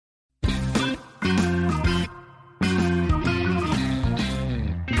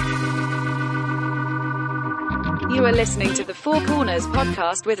You are listening to the Four Corners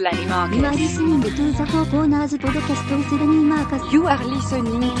podcast with Lenny Marcus. You are listening to the Four Corners podcast with Lenny Marcus. You are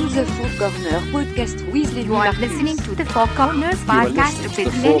listening to the Four Corners podcast with Lenny Marcus. You are listening to the Four Corners podcast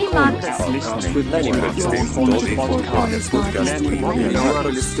with Lenny Marcus. You are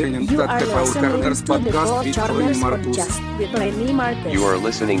listening to the Four Corners podcast with Lenny Marcus. You are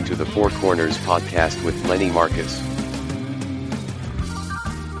listening to the Four Corners podcast with Lenny Marcus.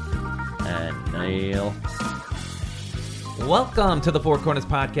 And Neil. Welcome to the Four Corners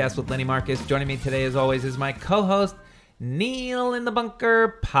podcast with Lenny Marcus. Joining me today, as always, is my co-host, Neil in the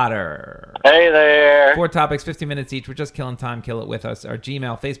Bunker Potter. Hey there. 4 topics, 50 minutes each. We're just killing time. Kill it with us. Our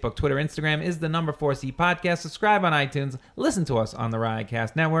Gmail, Facebook, Twitter, Instagram is the number 4C podcast. Subscribe on iTunes. Listen to us on the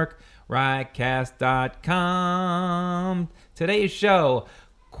Riotcast Network, riotcast.com. Today's show,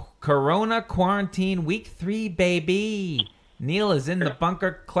 Corona Quarantine Week 3, baby. Neil is in the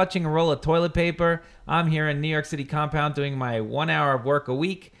bunker clutching a roll of toilet paper. I'm here in New York City compound doing my 1 hour of work a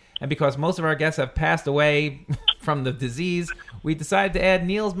week. And because most of our guests have passed away from the disease, we decided to add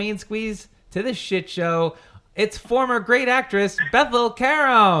Neil's main squeeze to this shit show. It's former great actress Bethel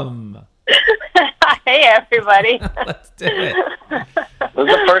Karam. Hey, everybody. Let's do it. This is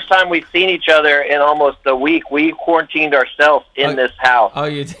the first time we've seen each other in almost a week. We quarantined ourselves in this house. Oh,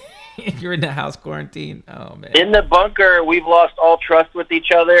 you're in the house quarantine? Oh, man. In the bunker, we've lost all trust with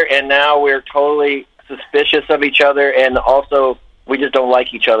each other, and now we're totally suspicious of each other, and also we just don't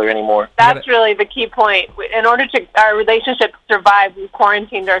like each other anymore. That's really the key point. In order to our relationship to survive, we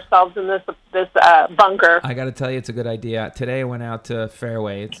quarantined ourselves in this bunker. I got to tell you, it's a good idea. Today I went out to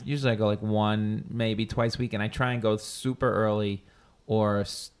Fairway. It's usually I go like one, maybe twice a week, and I try and go super early or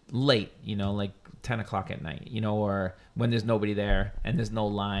late, like 10 o'clock at night, or when there's nobody there and there's no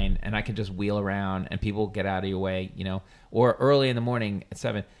line and I can just wheel around and people get out of your way, or early in the morning at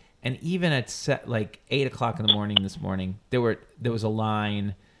 7. And even at like 8 o'clock in the morning this morning, there was a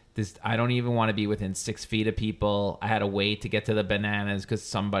line. I don't even want to be within 6 feet of people. I had to wait to get to the bananas because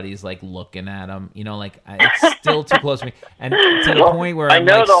somebody's like looking at them. It's still too close to me, and to the point where I'm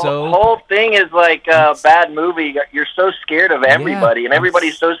like, whole thing is like a bad movie. You're so scared of everybody, and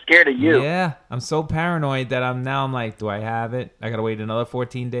everybody's so scared of you. Yeah, I'm so paranoid that I'm like, do I have it? I gotta wade another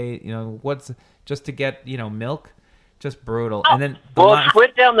 14 days. What's just to get milk? Just brutal. And then it's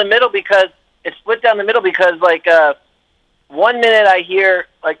split down the middle because like 1 minute I hear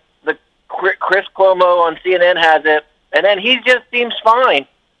like the Chris Cuomo on CNN has it, and then he just seems fine,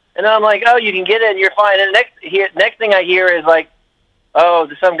 and then I'm like, oh, you can get it, and you're fine. And next thing I hear is like, oh,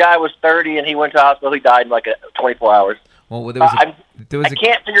 some guy was 30 and he went to the hospital. He died in like 24 hours. Well, I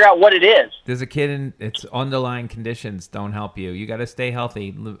can't figure out what it is. There's a kid in its underlying conditions don't help you. You got to stay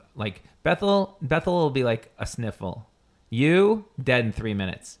healthy. Like Bethel will be like a sniffle. You dead in 3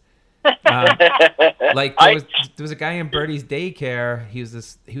 minutes. Like there was a guy in Birdie's daycare. He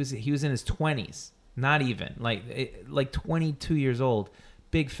was in his 20s, not even like 22 years old.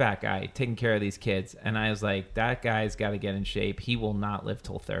 Big fat guy taking care of these kids, and I was like, that guy's got to get in shape. He will not live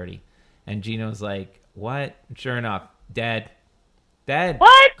till 30. And Gino's like, what? And sure enough, dead.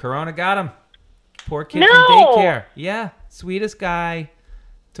 What? Corona got him. Poor kid from daycare. Yeah, sweetest guy.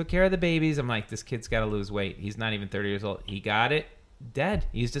 Took care of the babies. I'm like, this kid's got to lose weight. He's not even 30 years old. He got it. Dead.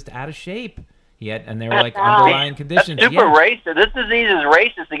 He's just out of shape. And they were like underlying conditions. That's super racist. This disease is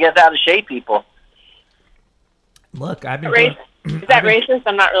racist against out of shape people. Look, I've been. Is that racist?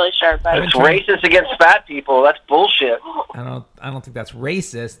 I'm not really sure, but it's racist against fat people. That's bullshit. I don't think that's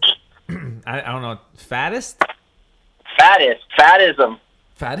racist. I don't know. Fattest. Fatism.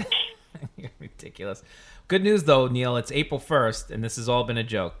 Ridiculous. Good news, though, Neil. It's April 1st, and this has all been a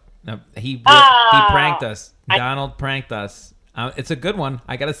joke. Now, he pranked us. Donald pranked us. It's a good one.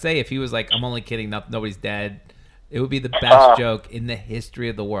 I got to say, if he was like, I'm only kidding, nobody's dead, it would be the best joke in the history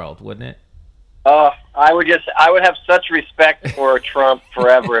of the world, wouldn't it? I would have such respect for Trump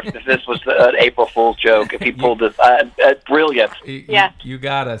forever if this was an April Fool's joke, if he pulled this. Brilliant. Yeah. You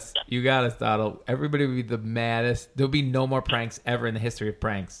got us, Donald. Everybody would be the maddest. There'll be no more pranks ever in the history of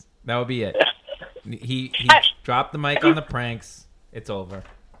pranks. That would be it. He dropped the mic on the pranks. It's over.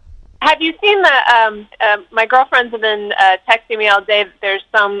 Have you seen the? My girlfriends have been texting me all day that there's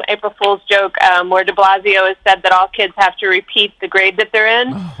some April Fool's joke where De Blasio has said that all kids have to repeat the grade that they're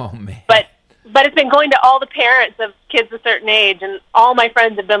in. Oh man! But it's been going to all the parents of kids a certain age, and all my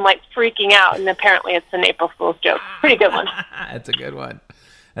friends have been like freaking out. And apparently, it's an April Fool's joke. Pretty good one. That's a good one.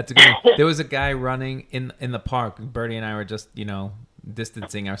 There was a guy running in the park. Bertie and I were just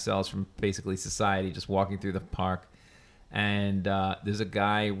distancing ourselves from basically society, just walking through the park. And there's a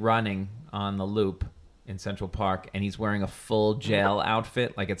guy running on the loop in Central Park, and he's wearing a full jail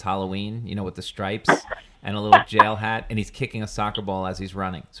outfit, like it's Halloween, with the stripes. and a little jail hat, and he's kicking a soccer ball as he's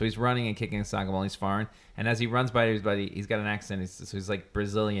running. So he's running and kicking a soccer ball, and he's foreign. And as he runs by everybody, he's got an accent. He's like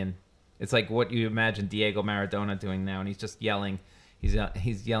Brazilian. It's like what you imagine Diego Maradona doing now, and he's just yelling.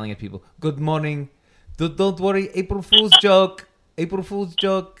 He's yelling at people. Good morning. Don't worry. April Fool's joke. April Fool's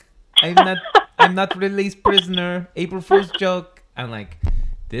joke. I'm not released prisoner. April Fool's joke. I'm like,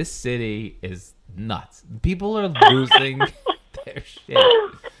 this city is nuts. People are losing their shit.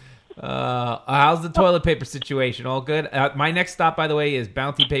 How's the toilet paper situation? All good? My next stop, by the way, is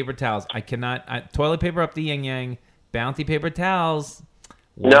Bounty paper towels. Toilet paper up the yin yang. Bounty paper towels.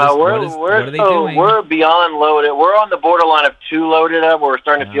 What are they doing? We're beyond loaded. We're on the borderline of too loaded up. We're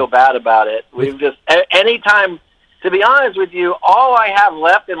starting to feel bad about it. We've just anytime. To be honest with you, all I have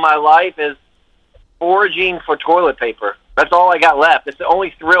left in my life is foraging for toilet paper. That's all I got left. It's the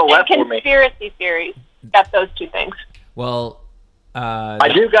only thrill left for me. Conspiracy theories. Got those two things. Well,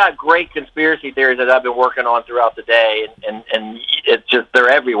 I do got great conspiracy theories that I've been working on throughout the day, and it's just they're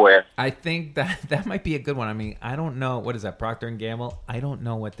everywhere. I think that might be a good one. I mean, I don't know. What is that, Procter & Gamble? I don't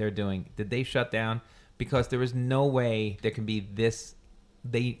know what they're doing. Did they shut down? Because there is no way there can be this.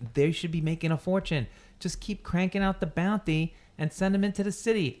 They should be making a fortune. Just keep cranking out the bounty and send them into the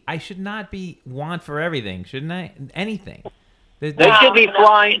city. I should not be want for everything, shouldn't I? Anything. They should be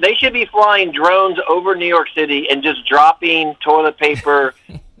flying. They should be flying drones over New York City and just dropping toilet paper,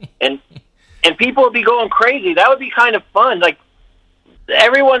 and people would be going crazy. That would be kind of fun. Like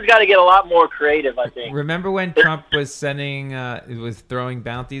everyone's got to get a lot more creative, I think. Remember when Trump was throwing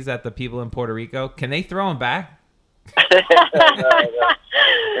bounties at the people in Puerto Rico? Can they throw them back? No.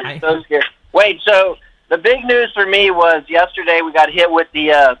 It's so scary. Wait, so the big news for me was yesterday we got hit with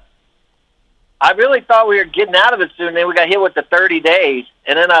the. I really thought we were getting out of it soon. Then we got hit with the 30 days,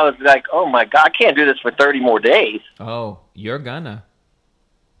 and then I was like, "Oh my God, I can't do this for 30 more days." Oh, you're gonna.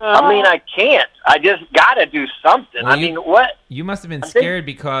 I mean, I can't. I just got to do something. Well, what? You must have been scared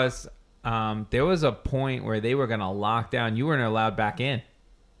because there was a point where they were going to lock down. You weren't allowed back in.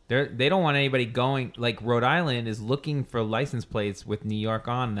 They don't want anybody going. Like Rhode Island is looking for license plates with New York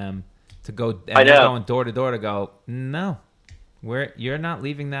on them to go. And they're going door to door to go. No, you're not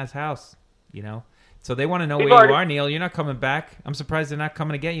leaving that house. You know, so they want to know where you are, Neil. You're not coming back. I'm surprised they're not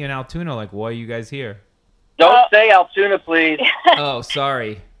coming to get you in Altoona. Like, why are you guys here? Don't say Altoona, please. Oh,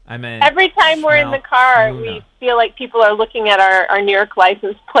 sorry. I meant every time we're in the car, we feel like people are looking at our New York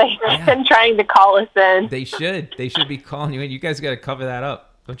license plate and trying to call us in. They should. They should be calling you in. You guys got to cover that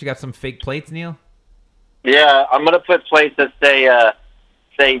up. Don't you got some fake plates, Neil? Yeah, I'm gonna put plates that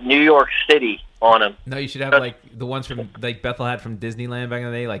say New York City on them. No, you should have like the ones from like Bethel had from Disneyland back in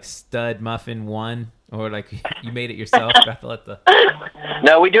the day, like Stud Muffin 1, or like you made it yourself, Bethel at the.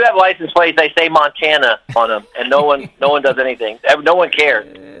 No, we do have license plates. They say Montana on them, and no one does anything. No one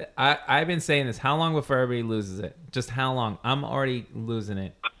cares. I've been saying this. How long before everybody loses it? Just how long? I'm already losing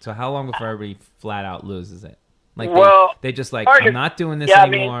it. So how long before everybody flat out loses it? Like they just like, I'm not doing this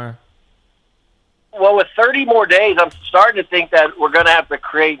anymore. Well, with 30 more days, I'm starting to think that we're going to have to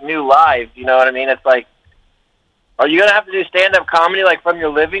create new lives. You know what I mean? It's like, are you going to have to do stand-up comedy like from your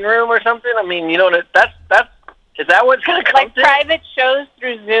living room or something? I mean, you know, is that what's going to come like private shows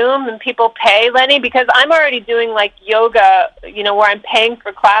through Zoom and people pay, Lenny? Because I'm already doing like yoga, you know, where I'm paying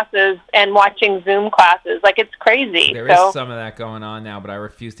for classes and watching Zoom classes. Like it's crazy. There is some of that going on now, but I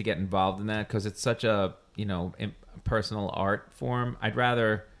refuse to get involved in that because it's such a, you know, personal art form. I'd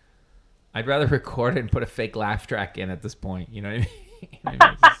rather record it and put a fake laugh track in at this point. You know what I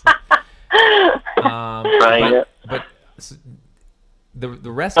mean? But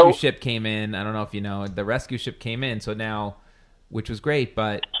the rescue ship came in. I don't know if you know. The rescue ship came in, so now, which was great.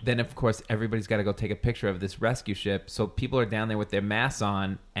 But then, of course, everybody's got to go take a picture of this rescue ship. So people are down there with their masks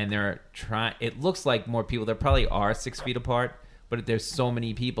on, and they're trying. It looks like more people. There probably are 6 feet apart, but there's so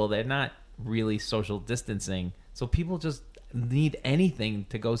many people. They're not really social distancing. So people just need anything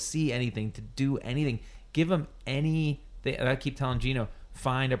to go see anything, to do anything. Give them anything. I keep telling Gino,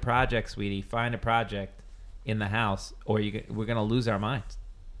 find a project, sweetie. Find a project in the house, or we're going to lose our minds.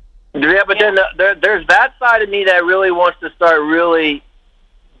 Yeah, but then there's that side of me that really wants to start really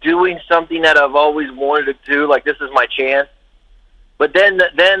doing something that I've always wanted to do. Like, this is my chance. But then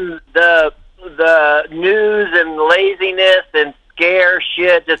the news and laziness and scare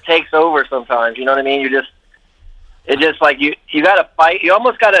shit just takes over sometimes. You know what I mean? It's just like you got to fight. You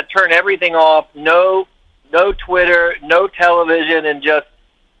almost got to turn everything off. No Twitter, no television, and just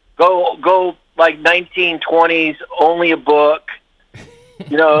go like 1920s. Only a book.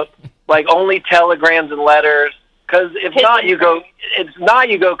 You know, like only telegrams and letters. Because if not, you go. It's not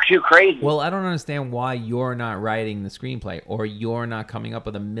you go too crazy. Well, I don't understand why you're not writing the screenplay, or you're not coming up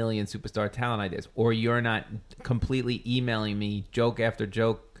with a million superstar talent ideas, or you're not completely emailing me joke after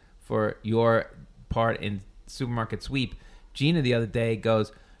joke for your part in Supermarket Sweep. Gina the other day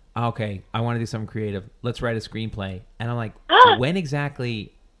goes, okay, I want to do something creative. Let's write a screenplay. And I'm like, when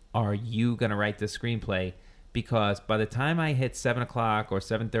exactly are you going to write this screenplay? Because by the time I hit 7 o'clock or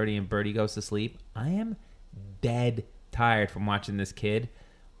 7:30 and Birdie goes to sleep, I am dead tired from watching this kid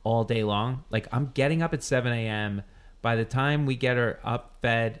all day long. Like, I'm getting up at 7 a.m. By the time we get her up,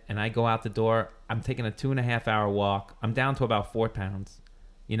 fed, and I go out the door, I'm taking a 2.5 hour walk. I'm down to about 4 pounds.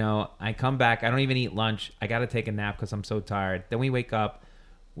 You know, I come back. I don't even eat lunch. I got to take a nap because I'm so tired. Then we wake up.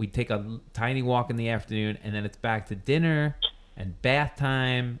 We take a tiny walk in the afternoon, and then it's back to dinner and bath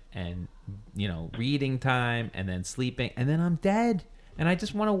time and, you know, reading time and then sleeping. And then I'm dead. And I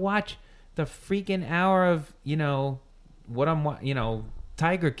just want to watch the freaking hour of, you know,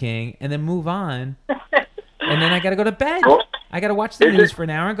 Tiger King and then move on. And then I got to go to bed. I got to watch the news for an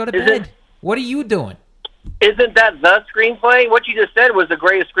hour and go to bed. What are you doing? Isn't that the screenplay? What you just said was the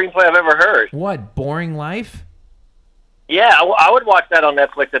greatest screenplay I've ever heard. What, Boring Life? Yeah, I would watch that on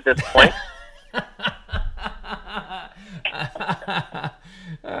Netflix at this point.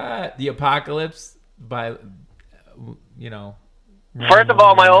 The Apocalypse by, you know. First of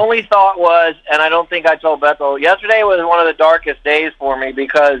all, my only thought was, and I don't think I told Bethel, yesterday was one of the darkest days for me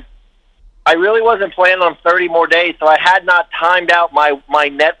because I really wasn't planning on 30 more days, so I had not timed out my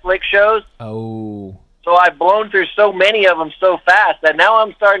Netflix shows. Oh. So I've blown through so many of them so fast that now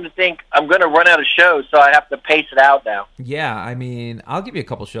I'm starting to think I'm going to run out of shows, so I have to pace it out now. Yeah, I mean, I'll give you a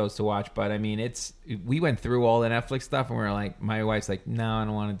couple shows to watch, but I mean, we went through all the Netflix stuff, and we were like, my wife's like, no, I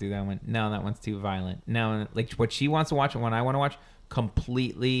don't want to do that one. No, that one's too violent. No, like what she wants to watch and what I want to watch,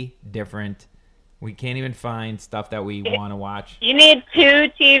 completely different. We can't even find stuff that we want to watch. You need 2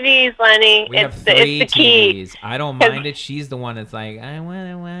 TVs, Lenny. We have 3 TVs. I don't mind it. She's the one that's like, I want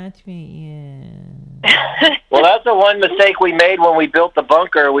to watch it, yeah. Well, that's the one mistake we made when we built the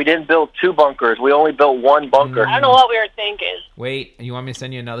bunker. We didn't build 2 bunkers. We only built 1 bunker. I don't know what we were thinking. Wait, you want me to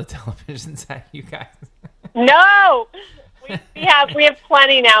send you another television set, you guys? No! We have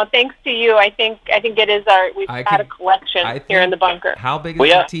plenty now, thanks to you. I think it is we've got a collection here in the bunker. How big is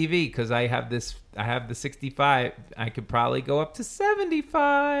the TV? Because I have the 65. I could probably go up to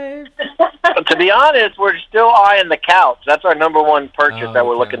 75. To be honest, we're still eyeing the couch. That's our number one purchase that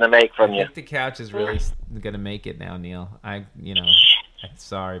we're looking to make from you. I think the couch is really going to make it now, Neil.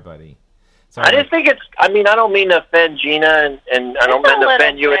 Sorry, buddy. Sorry. I just think I don't mean to offend Gina, and I don't mean to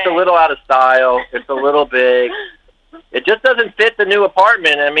offend you. It's a little out of style. It's a little big. It just doesn't fit the new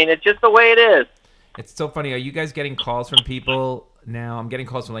apartment. I mean, it's just the way it is. It's so funny. Are you guys getting calls from people now? I'm getting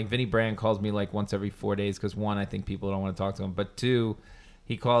calls from, like, Vinny Brand calls me like once every 4 days because, 1, I think people don't want to talk to him. But 2,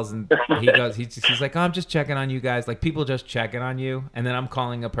 he calls and he's like, oh, I'm just checking on you guys. Like, people just checking on you. And then I'm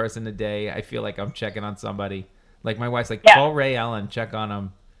calling a person a day. I feel like I'm checking on somebody. Like, my wife's like, call Ray Allen, check on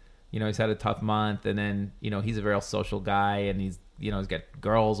him. You know, he's had a tough month. And then, you know, he's a real social guy and he's got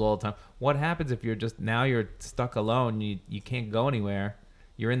girls all the time. What happens if you're stuck alone? You can't go anywhere.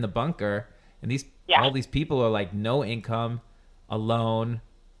 You're in the bunker, and all these people are like no income, alone.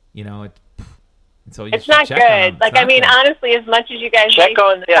 You know, so you it's not good. Like, I mean, honestly, as much as you guys fight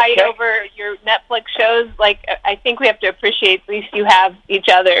over your Netflix shows, like, I think we have to appreciate at least you have each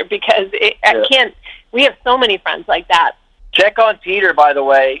other because we have so many friends like that. Check on Peter, by the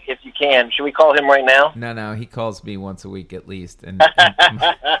way, if you can. Should we call him right now? No, he calls me once a week at least. And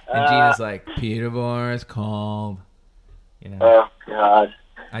Gina's like, Peter Boris called. You know. Oh, God.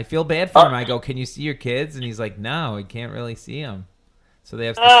 I feel bad for him. I go, can you see your kids? And he's like, no, he can't really see them. So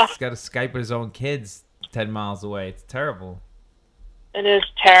he's got to Skype with his own kids 10 miles away. It's terrible. It is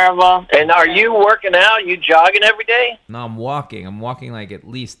terrible. And are you working out? You jogging every day? No, I'm walking. I'm walking like at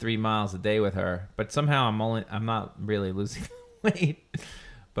least 3 miles a day with her. But somehow I'm not really losing weight.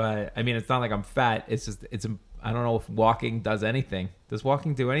 But I mean, it's not like I'm fat. It's just I don't know if walking does anything. Does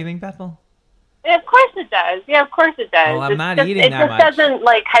walking do anything, Bethel? Yeah, of course it does. Yeah, of course it does. Well, I'm not eating that much. It just doesn't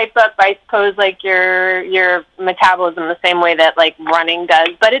like hype up, I suppose, like your metabolism the same way that like running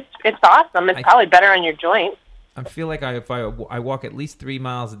does. But it's awesome. It's probably better on your joints. I feel like if I walk at least 3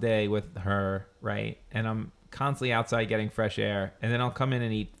 miles a day with her, right, and I'm constantly outside getting fresh air, and then I'll come in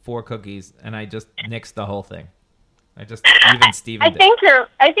and eat 4 cookies, and I just nix the whole thing. I just even Steven.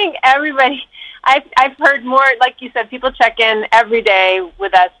 I think everybody. I've heard more, like you said, people check in every day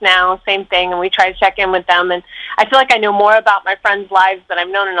with us now, same thing, and we try to check in with them. And I feel like I know more about my friends' lives than I've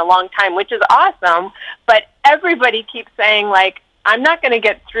known in a long time, which is awesome. But everybody keeps saying, like, I'm not going to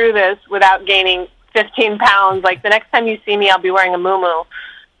get through this without gaining 15 pounds. Like the next time you see me, I'll be wearing a muumuu.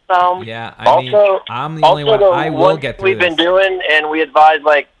 So Yeah, I Also- mean, I'm the only one. the I will ones get through we've this. been doing, and we advise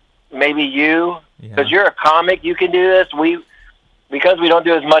like maybe you, Yeah. because you're a comic, you can do this. Because we don't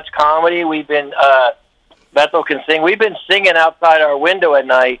do as much comedy, we've been Bethel can sing. We've been singing outside our window at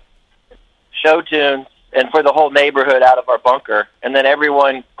night, show tunes, and for the whole neighborhood out of our bunker, and then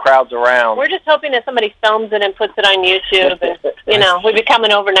everyone crowds around. we're just hoping that somebody films it and puts it on YouTube, and we become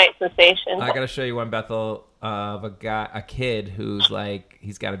an overnight sensation. I gotta show you one, Bethel, of a kid who's like,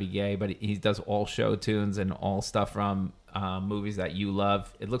 he's got to be gay, but he does all show tunes and all stuff from movies that you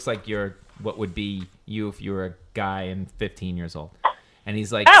love. It looks like you're what would be you if you were a guy and 15 years old. And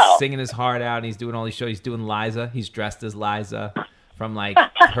he's like singing his heart out, and he's doing all these shows. He's doing Liza. He's dressed as Liza from like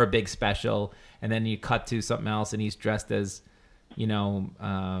her big special. And then you cut to something else, and he's dressed as,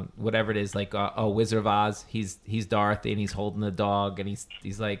 whatever it is, like Wizard of Oz. He's Dorothy, and he's holding the dog, and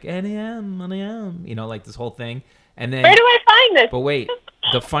he's like N.A.M., like this whole thing. And then Where do I find this? But wait,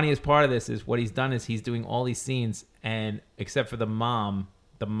 the funniest part of this is what he's done is he's doing all these scenes, and except for the mom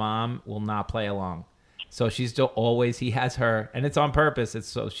will not play along. So she's still always, he has her, and it's on purpose. It's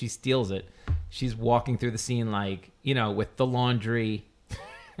so she steals it. She's walking through the scene like, with the laundry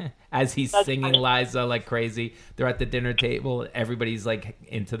as he's singing Liza like crazy. They're at the dinner table. Everybody's like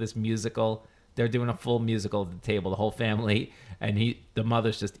into this musical. They're doing a full musical at the table, the whole family, and the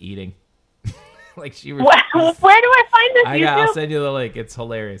mother's just eating. Like she was. Where do I find this? I'll send you the link. It's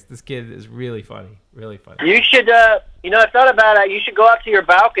hilarious. This kid is really funny. Really funny. You should, I thought about it. You should go out to your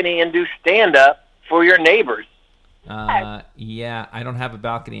balcony and do stand-up for your neighbors. Yeah, I don't have a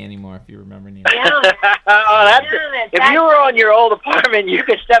balcony anymore, if you remember, Nina. If you were on your old apartment, you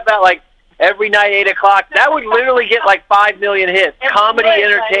could step out like every night, 8 o'clock. That would literally get like 5 million hits. Comedy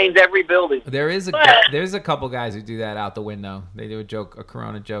entertains every building. There's a couple guys who do that out the window. They do a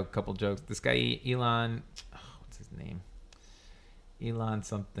Corona joke, a couple jokes. This guy, Elon, what's his name? Elon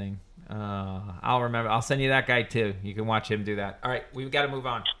something. I'll remember. I'll send you that guy too. You can watch him do that. All right, we've got to move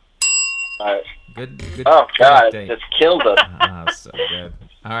on. All right. Good. Oh, God, update. it just killed us. So good.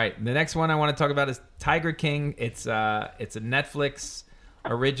 All right, the next one I want to talk about is Tiger King. It's a Netflix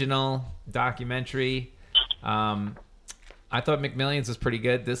original documentary. I thought McMillions was pretty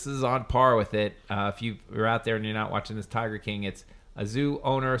good. This is on par with it. If you're out there and you're not watching this Tiger King, it's a zoo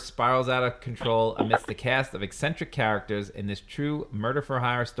owner spirals out of control amidst the cast of eccentric characters in this true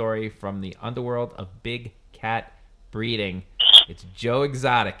murder-for-hire story from the underworld of big cat breeding. It's Joe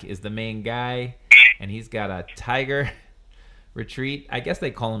Exotic is the main guy, and he's got a tiger retreat. I guess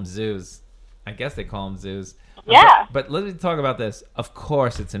they call them zoos. Yeah. But let me talk about this. Of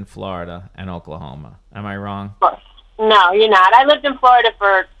course it's in Florida and Oklahoma. Am I wrong? No, you're not. I lived in Florida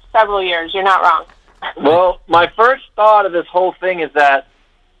for several years. You're not wrong. Well, my first thought of this whole thing is that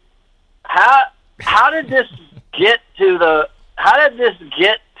how did this get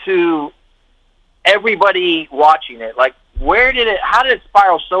to everybody watching it? Like, how did it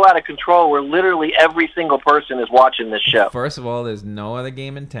spiral so out of control where literally every single person is watching this show? First of all, there's no other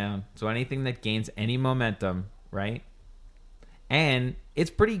game in town, so anything that gains any momentum, right? And it's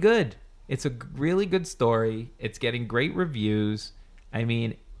pretty good. It's a really good story. It's getting great reviews. I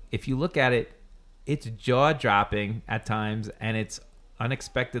mean, if you look at it, it's jaw-dropping at times, and it's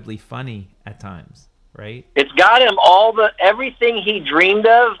unexpectedly funny at times, right? It's got him everything he dreamed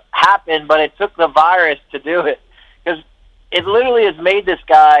of happened, but it took the virus to do it. Because it literally has made this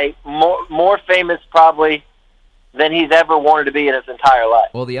guy more famous probably than he's ever wanted to be in his entire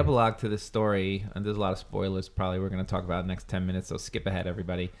life. Well, the epilogue to this story, and there's a lot of spoilers probably we're going to talk about in the next 10 minutes, so skip ahead,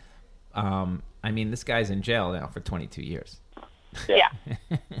 everybody. I mean, this guy's in jail now for 22 years. Yeah.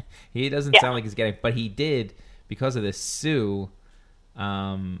 He doesn't sound like he's getting, but he did, because of this sue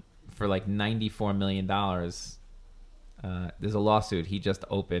for like $94 million. There's a lawsuit he just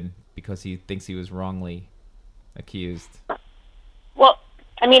opened because he thinks he was wrongly accused. Well,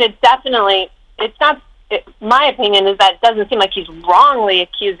 I mean, my opinion is that it doesn't seem like he's wrongly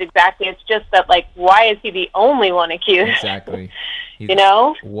accused exactly. It's just that, like, why is he the only one accused? Exactly.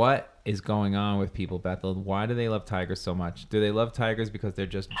 What is going on with people, Bethel? Why do they love tigers so much? Do they love tigers because they're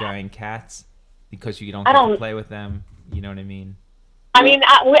just giant cats? Because you don't get to play with them? You know what I mean? I mean,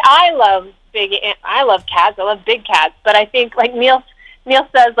 I love cats. I love big cats. But I think, like Neil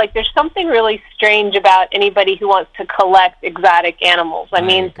says, like, there's something really strange about anybody who wants to collect exotic animals. I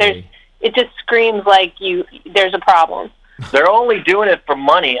mean, it just screams like there's a problem. They're only doing it for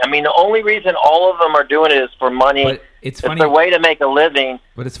money. I mean, the only reason all of them are doing it is for money. But it's funny. It's their way to make a living.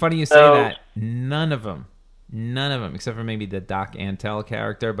 But it's funny you say that. None of them, except for maybe the Doc Antle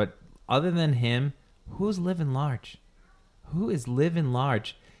character. But other than him, who's living large? Who is living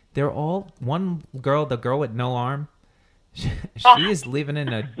large? They're all one girl, the girl with no arm. She is living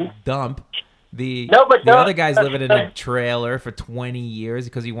in a dump. The other guy's living in a trailer for 20 years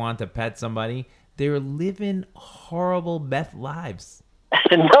because he wanted to pet somebody. They're living horrible meth lives.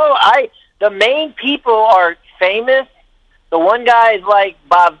 The main people are famous. The one guy is like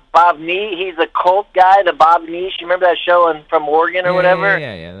Bob Nee. He's a cult guy, the Bob Nee. You remember that show from Oregon or whatever?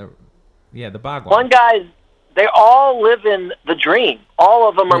 Yeah, the Bog one guy's. They all live in the dream. All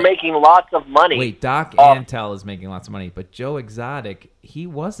of them are making lots of money. Wait, Doc Antle is making lots of money, but Joe Exotic, he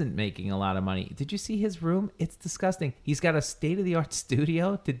wasn't making a lot of money. Did you see his room? It's disgusting. He's got a state-of-the-art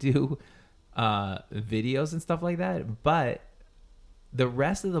studio to do videos and stuff like that, but the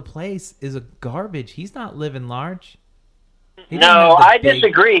rest of the place is a garbage. He's not living large. No, I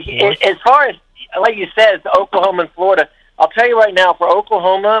disagree. As far as, like you said, it's Oklahoma and Florida. I'll tell you right now, for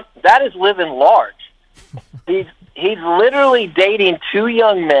Oklahoma, that is living large. He's literally dating 2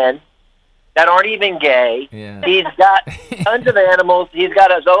 young men that aren't even gay. Yeah. He's got tons of animals. He's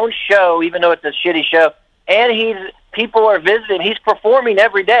got his own show, even though it's a shitty show. And people are visiting. He's performing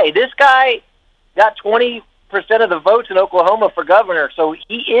every day. This guy got 20% of the votes in Oklahoma for governor, so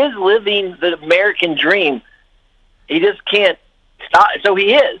he is living the American dream. He just can't stop. So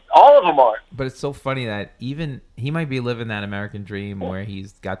he is. All of them are. But it's so funny that even he might be living that American dream where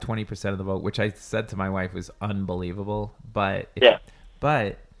he's got 20% of the vote, which I said to my wife was unbelievable. But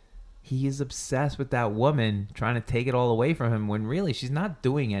he is obsessed with that woman trying to take it all away from him when really she's not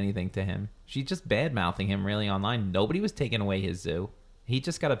doing anything to him. She's just bad-mouthing him really online. Nobody was taking away his zoo. He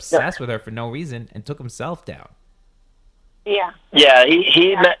just got obsessed with her for no reason and took himself down. Yeah. Yeah,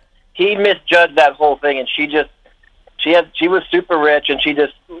 he misjudged that whole thing, and she was super rich, and she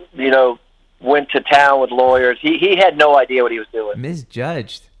just, went to town with lawyers. He had no idea what he was doing.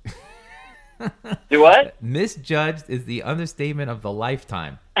 Misjudged. Do what? Misjudged is the understatement of the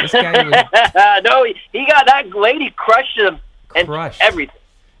lifetime. This guy was... No, he got that lady crushed him and everything.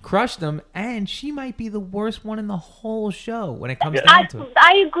 Crushed him, and she might be the worst one in the whole show when it comes down to it.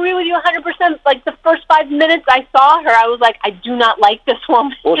 I agree with you 100%. Like, the first 5 minutes I saw her, I was like, I do not like this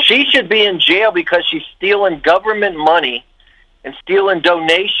woman. Well, she should be in jail because she's stealing government money and stealing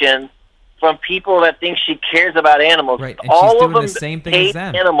donations from people that think she cares about animals. Right, and all she's doing of them the same thing hate as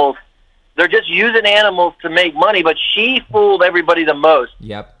them. Animals. They're just using animals to make money, but she fooled everybody the most.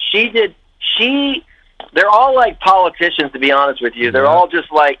 Yep. They're all like politicians, to be honest with you. They're all just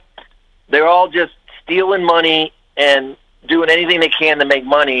stealing money and doing anything they can to make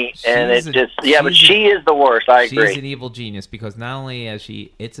money. But she is the worst. I agree. She's an evil genius because not only is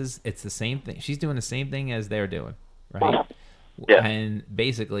it's the same thing. She's doing the same thing as they're doing, right? Yeah. And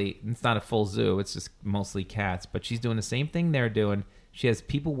basically, it's not a full zoo. It's just mostly cats. But she's doing the same thing they're doing. She has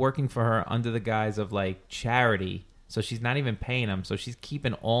people working for her under the guise of like charity. So she's not even paying them. So she's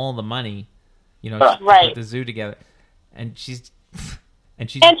keeping all the money, to put the zoo together. And she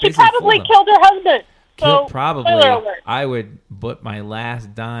probably killed her husband. Probably. I would put my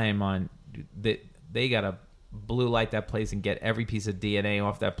last dime on that. They gotta blue light that place and get every piece of DNA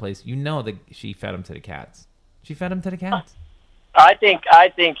off that place. That she fed him to the cats. She fed him to the cats. I think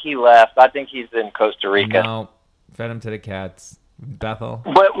he left. I think he's in Costa Rica. No, fed him to the cats. Bethel.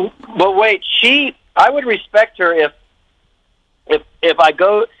 But wait, I would respect her if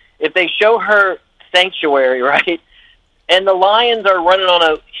they show her sanctuary, right? And the lions are running on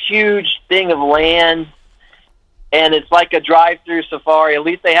a huge thing of land, and it's like a drive-through safari. At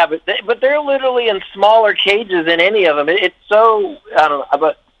least they have it, but they're literally in smaller cages than any of them. It's so I don't know.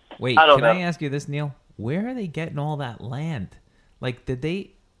 But wait, can I ask you this, Neil? Where are they getting all that land? Like,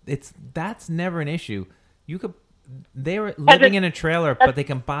 that's never an issue. They were living in a trailer, but they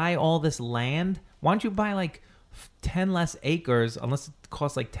can buy all this land. Why don't you buy like 10 less acres, unless it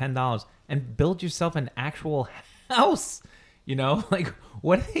costs like $10, and build yourself an actual house? Like,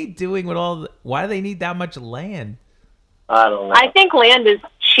 what are they doing with why do they need that much land? I don't know. I think land is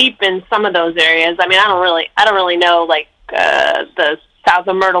cheap in some of those areas. I mean, I don't really know, like, the south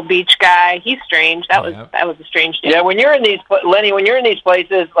of Myrtle Beach guy. He's strange. That was a strange dude. Yeah, when you're in these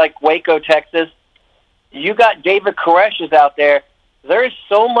places like Waco, Texas, you got David Koresh is out there. There's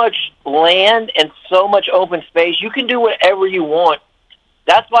so much land and so much open space. You can do whatever you want.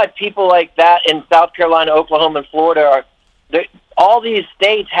 That's why people like that in South Carolina, Oklahoma, and Florida all these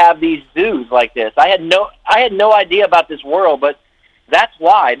states have these zoos like this. I had no idea about this world, but that's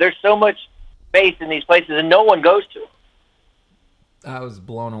why there's so much space in these places and no one goes to them. I was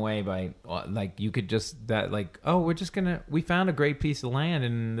blown away by, like, you could just, we found a great piece of land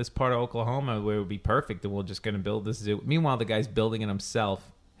in this part of Oklahoma where it would be perfect, and we're just going to build this zoo. Meanwhile, the guy's building it himself,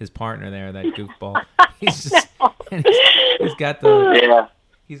 his partner there, that goofball. He's got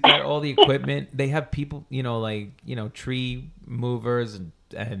He's got all the equipment. They have people, tree movers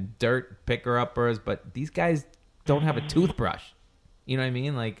and dirt picker-uppers, but these guys don't have a toothbrush. You know what I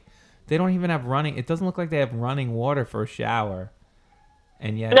mean? Like, they don't even have running. It doesn't look like they have running water for a shower.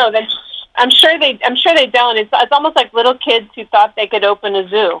 And yet, No, I'm sure they don't. It's almost like little kids who thought they could open a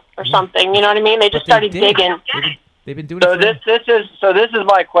zoo or something. You know what I mean? They just started digging. They've been doing So it. this is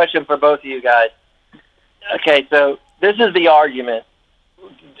my question for both of you guys. Okay, so this is the argument.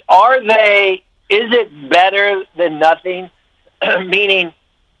 Is it better than nothing? Meaning,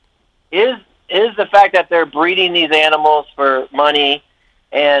 is the fact that they're breeding these animals for money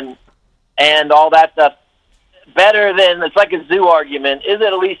and all that stuff better than, it's like a zoo argument, is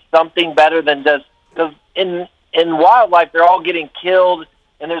it at least something better than just, because in wildlife they're all getting killed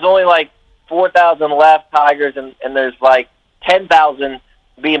and there's only like 4,000 left tigers and there's like 10,000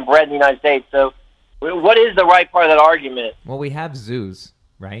 being bred in the United States. So what is the right part of that argument? Well, we have zoos,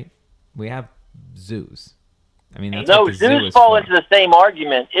 right? We have zoos. I mean, that's no, what the zoo zoos is fall for. into the same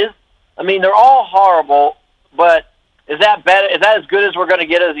argument. They're all horrible, but is that better? Is that as good as we're going to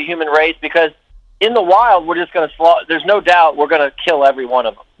get as a human race? Because in the wild, we're just going to slaughter. There's no doubt we're going to kill every one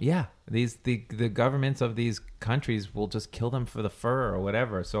of them. Yeah, the governments of these countries will just kill them for the fur or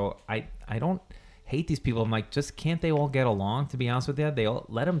whatever. So I don't hate these people. I'm like, just can't they all get along? To be honest with you, they all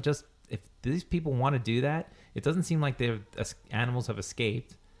let them just. If these people want to do that, it doesn't seem like animals have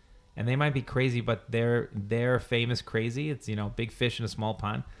escaped, and they might be crazy, but they're famous crazy. It's big fish in a small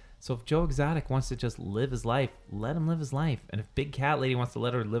pond. So if Joe Exotic wants to just live his life, let him live his life. And if Big Cat Lady wants to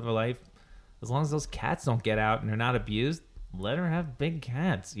let her live her life, as long as those cats don't get out and they're not abused, let her have big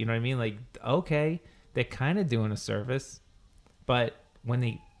cats. You know what I mean? Like, okay, they're kind of doing a service, but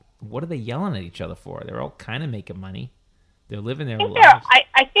what are they yelling at each other for? They're all kind of making money. They're living their lives.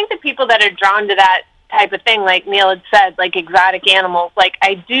 I think the people that are drawn to that type of thing, like Neil had said, like exotic animals, like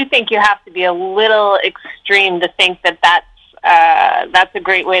I do think you have to be a little extreme to think that that's a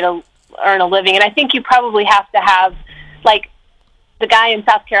great way to earn a living. And I think you probably have to have, like, the guy in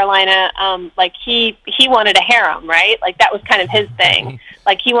South Carolina, like he wanted a harem, right? Like that was kind of his thing.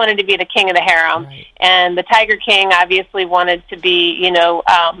 Like he wanted to be the king of the harem, Right. And the Tiger King obviously wanted to be,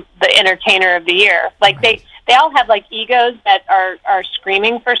 the entertainer of the year. Like Right. they all have like egos that are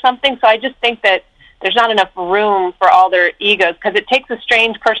screaming for something. So I just think that there's not enough room for all their egos because it takes a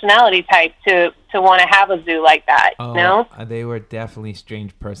strange personality type to want to have a zoo like that. Oh, No, they were definitely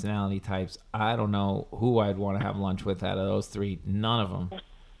strange personality types. I don't know who I'd want to have lunch with out of those three. None of them.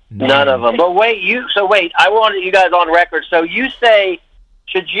 None of them. But wait, I wanted you guys on record. So you say,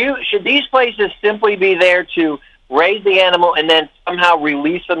 should these places simply be there to raise the animal and then somehow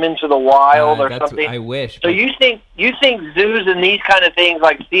release them into the wild or something? I wish. So you think zoos and these kind of things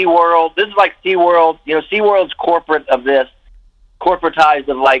like SeaWorld, this is like SeaWorld, SeaWorld's corporatized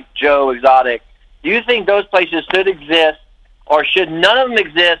of like Joe Exotic. Do you think those places should exist or should none of them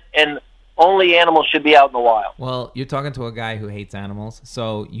exist and only animals should be out in the wild? Well, you're talking to a guy who hates animals,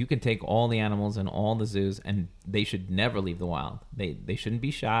 so you can take all the animals in all the zoos and they should never leave the wild. They shouldn't be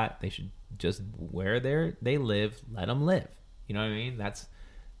shot. They should just where they live, let them live. You know what I mean? That's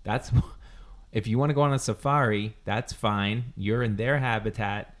if you want to go on a safari, that's fine. You're in their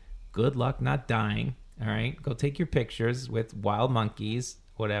habitat. Good luck not dying. All right, go take your pictures with wild monkeys,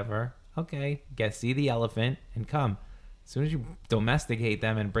 whatever. Okay, see the elephant and come. As soon as you domesticate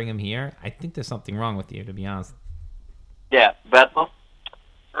them and bring them here, I think there's something wrong with you, to be honest. Yeah, Bethel?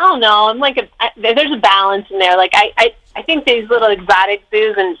 I don't know. I'm like there's a balance in there. Like I think these little exotic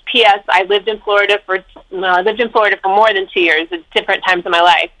zoos. And P.S. I lived in Florida for more than 2 years at different times in my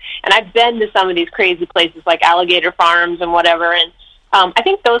life, and I've been to some of these crazy places like alligator farms and whatever. And I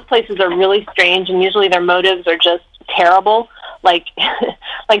think those places are really strange, and usually their motives are just terrible. Like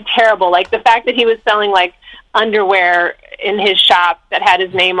terrible. Like the fact that he was selling like underwear in his shop that had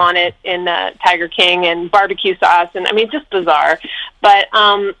his name on it in Tiger King and barbecue sauce, and I mean just bizarre. But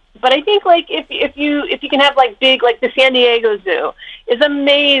I think like if you can have like big, like the San Diego Zoo is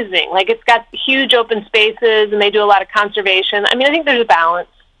amazing. Like it's got huge open spaces and they do a lot of conservation. I mean I think there's a balance.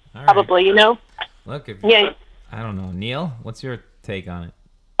 All right. Probably, Look, Yeah. I don't know. Neil, what's your take on it?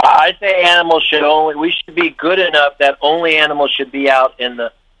 I say we should be good enough that only animals should be out in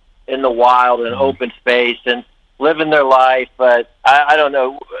the wild and open space and living their life. But I don't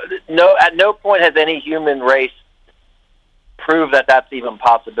know. At no point has any human race proved that that's even a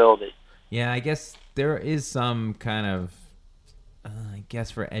possibility. Yeah, I guess there is some kind of, I guess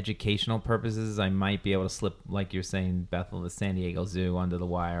for educational purposes, I might be able to slip, like you're saying, Bethel, the San Diego Zoo under the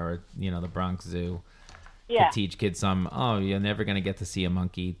wire, or the Bronx Zoo. Yeah. To teach kids some, you're never going to get to see a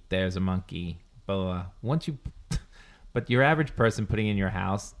monkey. There's a monkey. Blah, blah, blah. Once you But your average person putting in your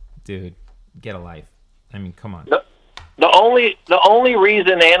house, dude, get a life. I mean, come on. The only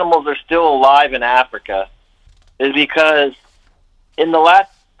reason animals are still alive in Africa is because in the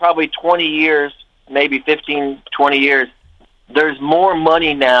last probably 20 years, maybe 15, 20 years, there's more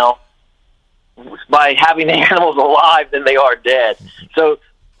money now by having the animals alive than they are dead. So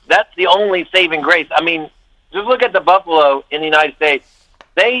that's the only saving grace. I mean, just look at the buffalo in the United States.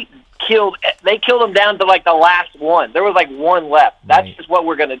 They killed them down to like the last one. There was like one left. That's Right. just what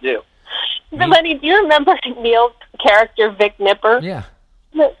we're going to do. But Lenny, do you remember Neil's character, Vic Nipper? Yeah.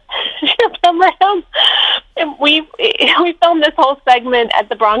 Do you remember him? And we filmed this whole segment at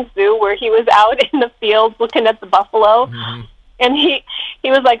the Bronx Zoo where he was out in the fields looking at the buffalo, and he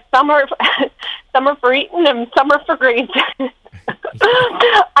was like, some are for eating and some are for grazing.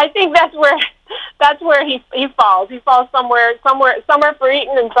 I think that's where he falls. He falls somewhere. Some are for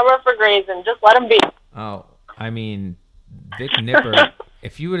eating and some are for grazing. Just let him be. Oh, I mean, Vic Nipper.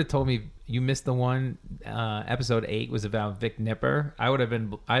 If you would have told me you missed the one, episode 8 was about Vic Nipper,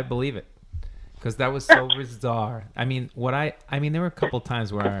 I believe it, because that was so bizarre. I mean, there were a couple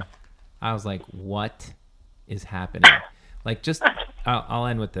times where I was like, what is happening? Like, just, I'll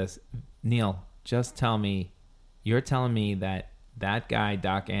end with this. Neil, just tell me, you're telling me that guy,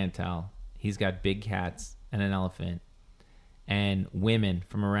 Doc Antle, he's got big cats and an elephant, and women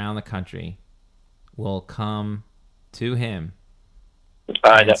from around the country will come to him.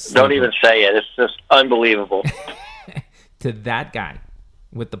 Don't even say it. It's just unbelievable. To that guy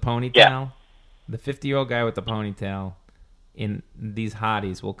with the ponytail, Yeah. the 50-year-old guy with the ponytail, in these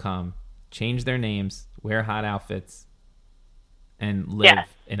hotties will come, change their names, wear hot outfits, and live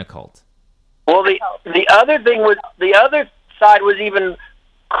in a cult. Well, the other side was even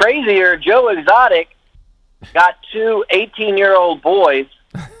crazier. Joe Exotic got 2 18-year-old boys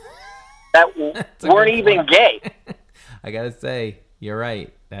that weren't even gay. I gotta say, you're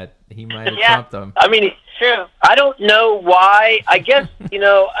right that he might have trumped them. I mean, True. I don't know why. I guess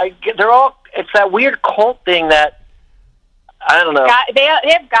they're all. It's that weird cult thing that I don't know. They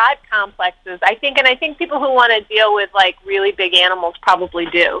have God complexes, I think, and I think people who want to deal with like really big animals probably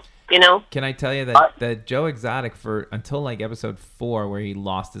do. You know? Can I tell you that Joe Exotic, until like episode 4 where he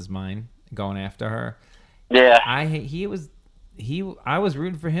lost his mind going after her? Yeah. I was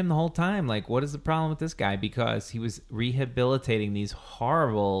rooting for him the whole time. Like, what is the problem with this guy? Because he was rehabilitating these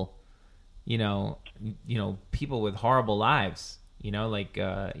horrible, people with horrible lives. He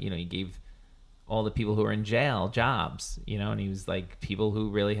gave all the people who were in jail jobs, and he was like people who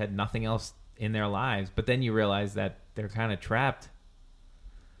really had nothing else in their lives. But then you realize that they're kind of trapped.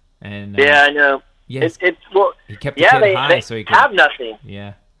 And yeah, I know. Yes, well, he kept the kid high they so he could have nothing.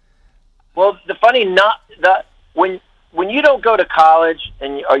 Yeah. Well, when you don't go to college,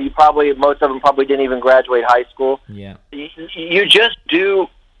 and most of them probably didn't even graduate high school. Yeah. You just do.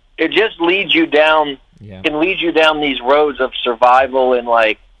 It just leads you down. Yeah. Can lead you down these roads of survival, and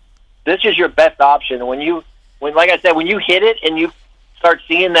like this is your best option. When like I said, when you hit it and you start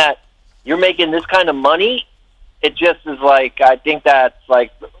seeing that you're making this kind of money, it just is like, I think that's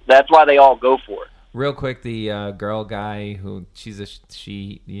why they all go for it. Real quick, the girl guy who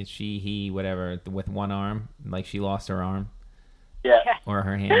he whatever with one arm, like she lost her arm, or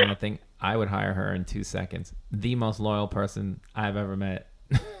her hand, I think I would hire her in 2 seconds. The most loyal person I've ever met.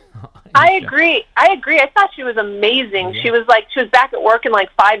 I agree. I thought she was amazing. Yeah. She was back at work in like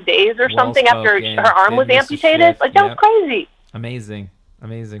 5 days or something after her arm was amputated. Like that was crazy. Amazing.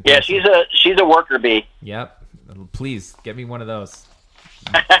 Yeah, she's a worker bee. Yep. Please get me one of those.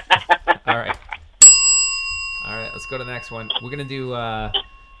 All right, let's go to the next one. We're going to do,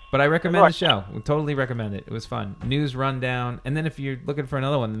 but I recommend the show. We totally recommend it. It was fun. News rundown. And then if you're looking for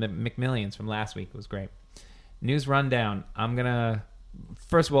another one, the McMillions from last week was great. News rundown. I'm going to,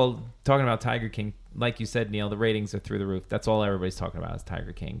 first of all, talking about Tiger King. Like you said, Neil, the ratings are through the roof. That's all everybody's talking about is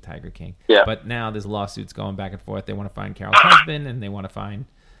Tiger King. Yeah. But now there's lawsuits going back and forth. They want to find Carol's husband, and they want to find,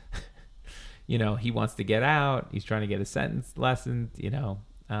 he wants to get out. He's trying to get his sentence lessened,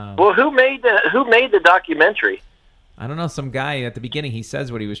 Well, who made the documentary? I don't know. Some guy at the beginning, he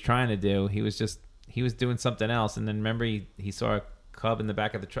says what he was trying to do. He was doing something else, and then remember he saw a cub in the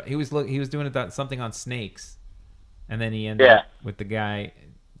back of the truck. He was doing something on snakes, and then he ended up with the guy.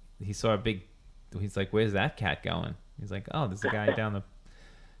 He saw a big. He's like, "Where's that cat going?" He's like, "Oh, there's a guy down the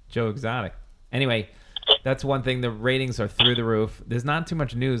Joe Exotic." Anyway, that's one thing. The ratings are through the roof. There's not too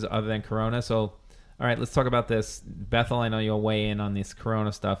much news other than Corona. So, all right, let's talk about this. Bethel, I know you'll weigh in on this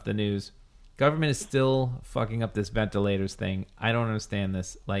Corona stuff, the news. Government is still fucking up this ventilators thing. I don't understand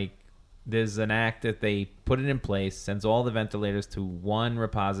this. Like, there's an act that they put it in place, sends all the ventilators to one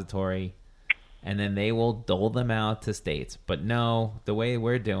repository, and then they will dole them out to states. But no, the way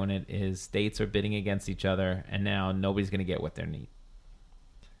we're doing it is states are bidding against each other, and now nobody's going to get what they need.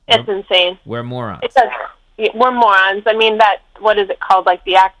 It's insane. We're morons. It does. We're morons. I mean, what is it called? Like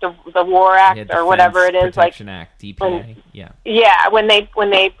the War Act or whatever it is. Protection Act, DPA. Yeah, when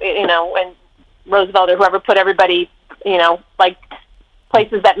Roosevelt or whoever put everybody, like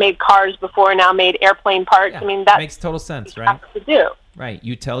places that made cars before now made airplane parts. Yeah, I mean, that makes total sense, right? Have to do. Right.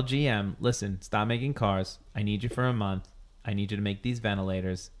 You tell GM, listen, stop making cars. I need you for a month. I need you to make these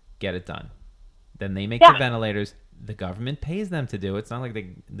ventilators. Get it done. Then they make the ventilators. The government pays them to do it. It's not like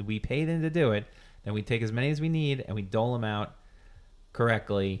we pay them to do it. Then we take as many as we need and we dole them out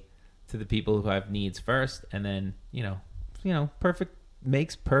correctly to the people who have needs first. And then,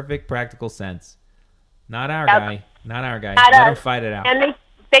 makes perfect practical sense. Not our guy. Let him fight it out. And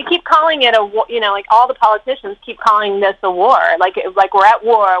they keep calling it a war. Like all the politicians keep calling this a war. Like we're at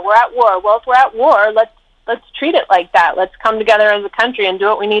war. We're at war. Well, if we're at war, let's treat it like that. Let's come together as a country and do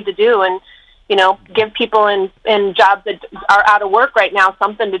what we need to do, and give people in jobs that are out of work right now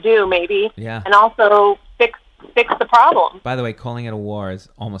something to do, maybe. Yeah. And also fix the problem. By the way, calling it a war is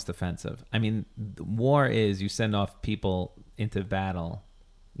almost offensive. I mean, war is you send off people into battle,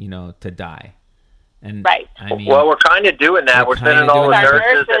 to die. And right. I mean, well, we're kind of doing that. We're sending all the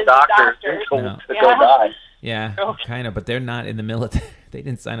nurses and doctors to go die. Yeah, kind of. But they're not in the military. They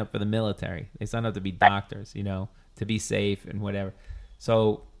didn't sign up for the military. They signed up to be doctors, to be safe and whatever.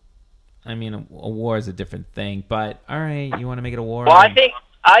 So, I mean, a war is a different thing. But all right, you want to make it a war? Well, I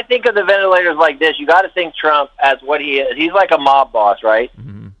think of the ventilators like this. You got to think Trump as what he is. He's like a mob boss, right?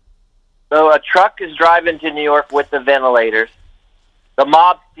 Mm-hmm. So a truck is driving to New York with the ventilators. The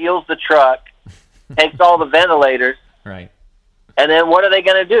mob steals the truck, takes all the ventilators. Right. And then what are they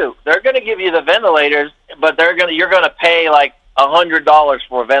going to do? They're going to give you the ventilators, but you're going to pay like $100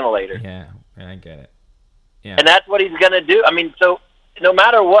 for a ventilator. Yeah, I get it. Yeah. And that's what he's going to do. I mean, so no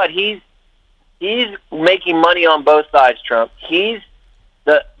matter what, he's making money on both sides, Trump.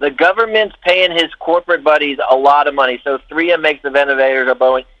 The government's paying his corporate buddies a lot of money. So 3M makes the ventilators, or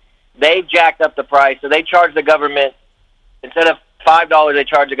Boeing. They've jacked up the price, so they charge the government, instead of $5, they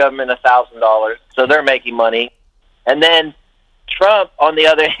charge the government $1,000. So they're making money. And then Trump, on the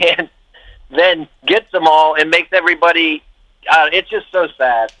other hand, then gets them all and makes everybody. It's just so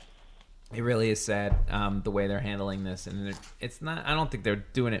sad. It really is sad, the way they're handling this, and it's not. I don't think they're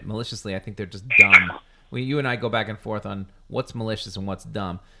doing it maliciously. I think they're just dumb. You and I go back and forth on what's malicious and what's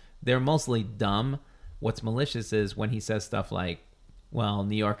dumb. They're mostly dumb. What's malicious is when he says stuff like, "Well,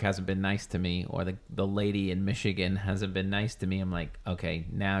 New York hasn't been nice to me," or the lady in Michigan hasn't been nice to me. I'm like, okay,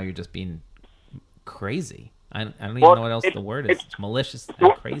 now you're just being crazy. I don't even know what else the word is. It's malicious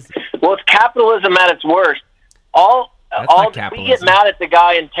and crazy. Well, it's capitalism at its worst. We get mad at the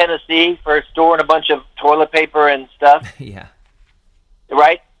guy in Tennessee for storing a bunch of toilet paper and stuff. Yeah.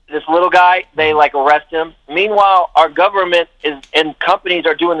 Right? This little guy, they arrest him. Meanwhile, our government and companies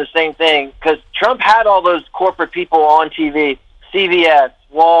are doing the same thing, because Trump had all those corporate people on TV, CVS,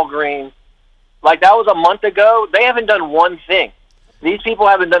 Walgreens. That was a month ago. They haven't done one thing. These people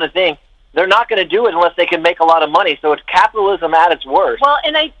haven't done a thing. They're not going to do it unless they can make a lot of money. So it's capitalism at its worst. Well,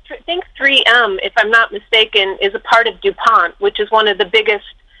 and I think 3M, if I'm not mistaken, is a part of DuPont, which is one of the biggest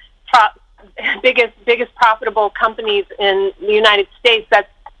profitable companies in the United States. That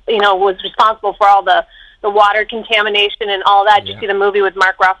was responsible for all the water contamination and all that. Did you see the movie with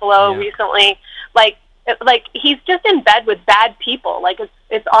Mark Ruffalo recently? He's just in bed with bad people.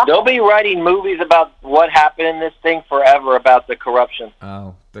 It's awful. They'll be writing movies about what happened in this thing forever, about the corruption.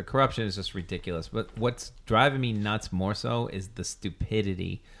 Oh, the corruption is just ridiculous. But what's driving me nuts more so is the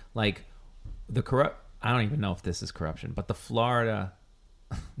stupidity. I don't even know if this is corruption, but the Florida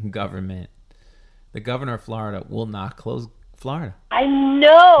government, the governor of Florida will not close Florida. I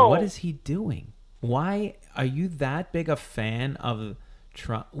know. What is he doing? Why are you that big a fan of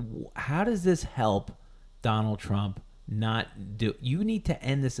Trump? How does this help Donald Trump not do? You need to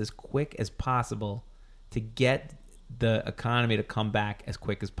end this as quick as possible to get the economy to come back as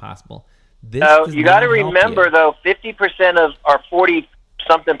quick as possible. This you got to remember, though, 50% of our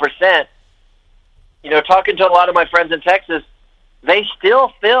 40-something percent, talking to a lot of my friends in Texas, they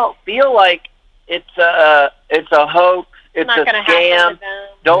still feel like it's a hoax. It's a scam.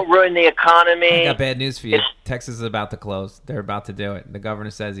 Don't ruin the economy. I got bad news for you. Texas is about to close. They're about to do it. The governor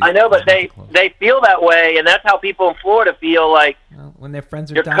says he's I know, but they feel that way, and that's how people in Florida feel like. When their friends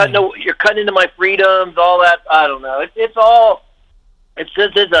are dying. You're cutting into my freedoms, all that. I don't know. It's all This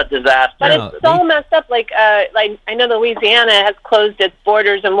is a disaster. But No, it's so messed up. Like I know Louisiana has closed its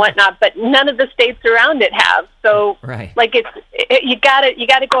borders and whatnot, but none of the states around it have. So, Right. like you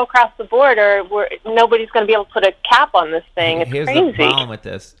gotta go across the border. Where nobody's going to be able to put a cap on this thing. It's Here's crazy. the problem with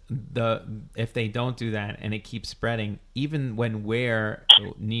this: if they don't do that and it keeps spreading, even when we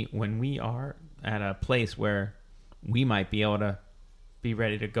are at a place where we might be able to be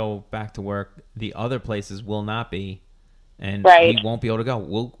ready to go back to work, the other places will not be. And Right. we won't be able to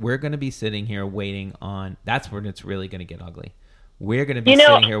go. We're going to be sitting here waiting on. That's when it's really going to get ugly. We're going to be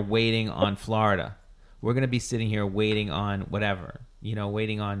sitting here waiting on Florida. We're going to be sitting here waiting on whatever,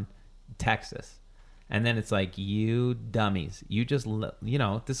 waiting on Texas. And then it's like, you dummies. You just,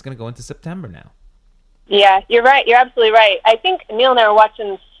 this is going to go into September now. Yeah, you're right. You're absolutely right. I think Neil and I were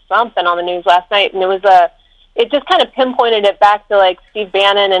watching something on the news last night, and it just kind of pinpointed it back to like Steve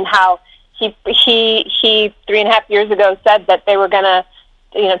Bannon and how he 3.5 years ago said that they were going to,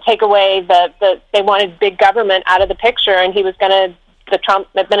 take away they wanted big government out of the picture, and the Trump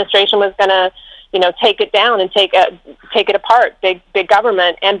administration was going to, take it down and take it apart, big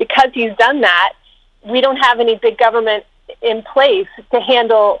government. And because he's done that, we don't have any big government in place to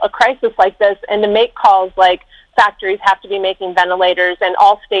handle a crisis like this and to make calls like factories have to be making ventilators and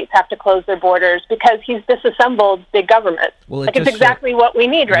all states have to close their borders, because he's disassembled big government. Well, it's exactly what we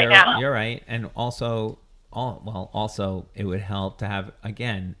need right now. You're right. And also it would help to have,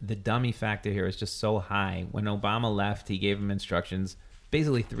 again, the dummy factor here is just so high. When Obama left, he gave him instructions,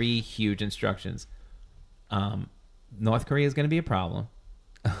 basically 3 huge instructions. North Korea is going to be a problem.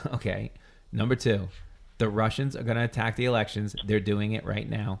 Okay. Number 2, the Russians are going to attack the elections. They're doing it right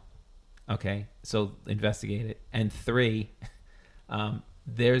now. Okay, so investigate it. And 3,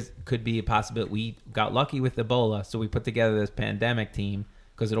 could be a possibility. We got lucky with Ebola, so we put together this pandemic team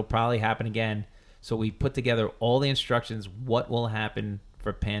because it'll probably happen again. So we put together all the instructions. What will happen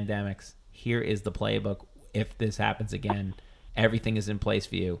for pandemics? Here is the playbook. If this happens again, everything is in place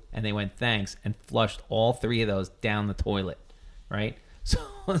for you. And they went, thanks, and flushed all 3 of those down the toilet, right?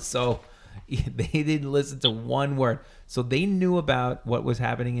 So they didn't listen to one word. So they knew about what was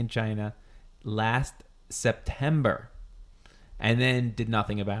happening in China last September and then did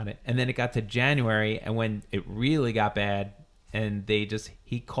nothing about it. And then it got to January, and when it really got bad, and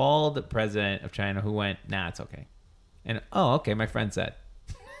he called the president of China, who went, nah, it's okay. And, oh, okay, my friend said.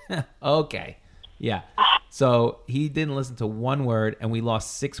 Okay. Yeah. So he didn't listen to one word, and we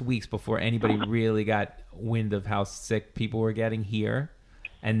lost 6 weeks before anybody really got wind of how sick people were getting here.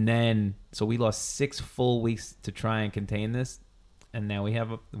 And then, so we lost 6 full weeks to try and contain this, and now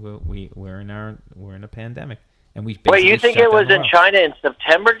we're in a pandemic, and we wait. You think it was in China in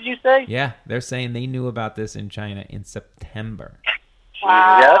September? Did you say? Yeah, they're saying they knew about this in China in September.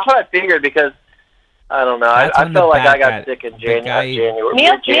 Wow. Yeah, that's what I figured, because I don't know. I felt like I got sick in January.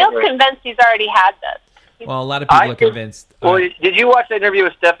 Neil's convinced he's already had this. Well, a lot of people are convinced. Well, did you watch the interview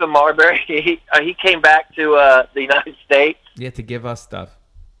with Stephen Marbury? He came back to the United States. Yeah, to give us stuff.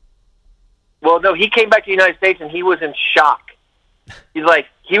 Well, no, he came back to the United States, and he was in shock. He's like,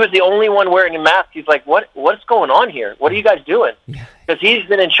 he was the only one wearing a mask. He's like, what's going on here? What are you guys doing? Because he's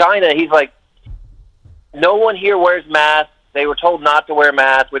been in China. He's like, no one here wears masks. They were told not to wear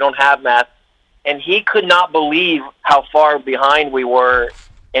masks. We don't have masks. And he could not believe how far behind we were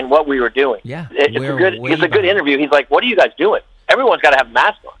in what we were doing. Yeah, it's a good interview. He's like, what are you guys doing? Everyone's got to have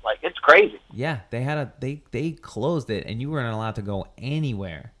masks on. Like, it's crazy. Yeah, they closed it, and you weren't allowed to go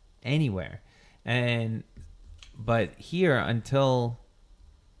anywhere. But here,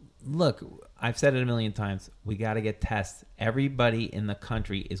 look, I've said it a million times, we got to get tests. Everybody in the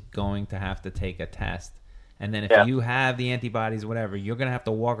country is going to have to take a test. And then if you have the antibodies, whatever, you're going to have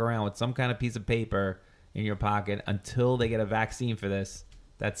to walk around with some kind of piece of paper in your pocket until they get a vaccine for this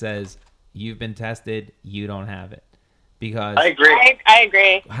that says you've been tested, you don't have it. Because I agree. I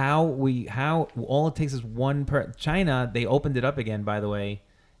agree. How all it takes is one China, they opened it up again, by the way,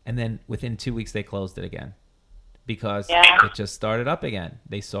 and then within 2 weeks they closed it again. Because it just started up again.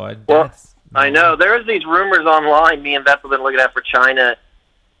 They saw deaths. Well, I know. There's these rumors online me and Beth have been looking at for China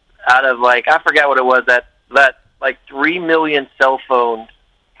out of, like, I forget what it was, that like 3 million cell phones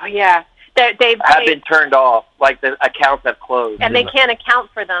they've have been turned off. Like, the accounts have closed. And they can't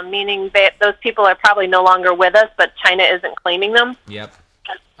account for them, meaning that those people are probably no longer with us, but China isn't claiming them. Yep.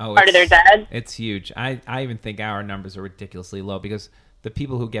 Part of their dead. It's huge. I even think our numbers are ridiculously low because the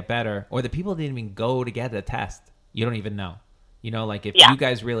people who get better, or the people that didn't even go to get a test, you don't even know. Like if you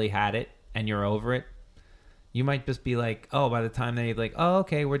guys really had it and you're over it, you might just be like, oh, by the time they like, oh,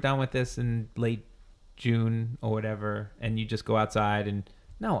 okay, we're done with this in late June or whatever, and you just go outside and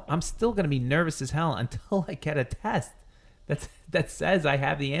no, I'm still going to be nervous as hell until I get a test that says I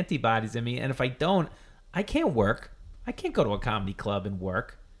have the antibodies in me, and if I don't, I can't work. I can't go to a comedy club and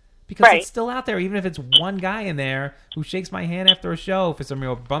work because Right. it's still out there. Even if it's one guy in there who shakes my hand after a show, for some reason,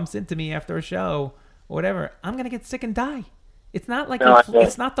 or bumps into me after a show or whatever, I'm gonna get sick and die. It's not like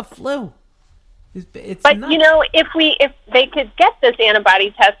it's not the flu. It's But not. you know, if they could get this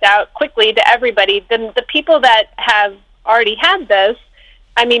antibody test out quickly to everybody, then the people that have already had this,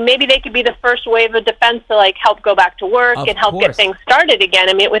 I mean, maybe they could be the first wave of defense to like help go back to work Of and help course. get things started again.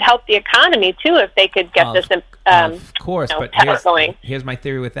 I mean, it would help the economy too if they could get this. Of course, you know, but test going. here's my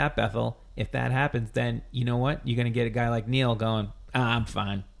theory with that, Bethel. If that happens, then you know what? You're going to get a guy like Neil going, I'm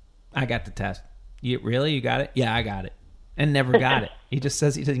fine. I got the test. You got it? Yeah, I got it. And never got it. He just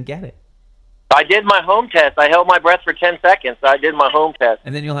says he didn't get it. I did my home test. I held my breath for 10 seconds. I did my home test.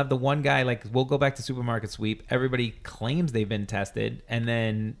 And then you'll have the one guy, like, we'll go back to supermarket sweep. Everybody claims they've been tested, and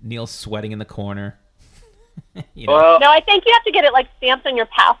then Neil's sweating in the corner. You know? Well, No, I think you have to get it like stamped on your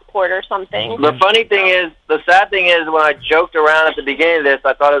passport or something. the funny thing is, the sad thing is, when I joked around at the beginning of this,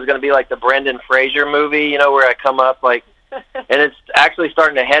 I thought it was going to be like the Brendan Fraser movie, you know, where I come up like, and it's actually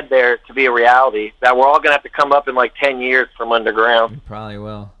starting to head there to be a reality that we're all going to have to come up in like 10 years from underground. You probably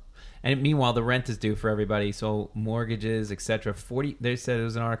will. And meanwhile, the rent is due for everybody. So mortgages, etc. They said it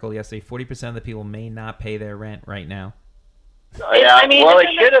was an article yesterday. 40% of the people may not pay their rent right now. Yeah, I mean, well, it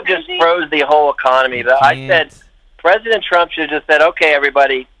isn't should have that just crazy? froze the whole economy. But I said President Trump should have just said, "Okay,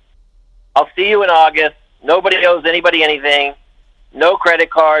 everybody, I'll see you in August. Nobody owes anybody anything. No credit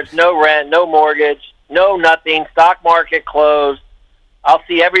cards, no rent, no mortgage, no nothing. Stock market closed. I'll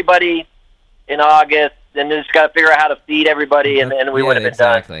see everybody in August." Then just got to figure out how to feed everybody, and we would have been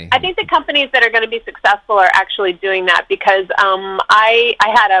exactly. I think the companies that are going to be successful are actually doing that because I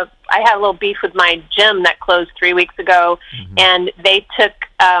had a little beef with my gym that closed 3 weeks ago, and they took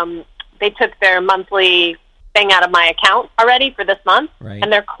their monthly thing out of my account already for this month, Right. and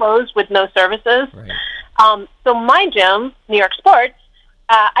they're closed with no services. Right. So my gym, New York Sports,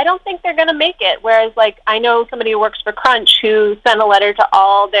 I don't think they're going to make it. Whereas, like, I know somebody who works for Crunch who sent a letter to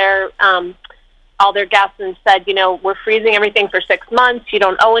all their guests and said, you know, we're freezing everything for 6 months. You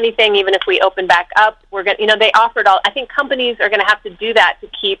don't owe anything, even if we open back up. We're going, you know, they offered all. I think companies are going to have to do that to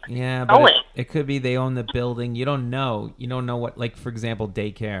keep Yeah, but going. it could be they own the building. You don't know. You don't know what, like, for example,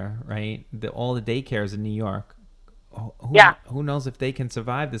 daycare, right? All the daycares in New York. Yeah. Who knows if they can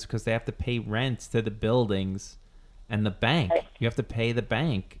survive this because they have to pay rents to the buildings and the bank. You have to pay the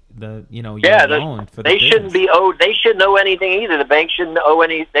bank, your loan for the they business. shouldn't be owed. They shouldn't owe anything either. The bank shouldn't owe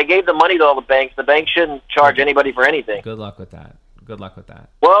any. They gave the money to all the banks. The bank shouldn't charge anybody for anything. Good luck with that.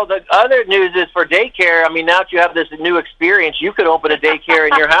 Well, the other news is for daycare. I mean, now that you have this new experience, you could open a daycare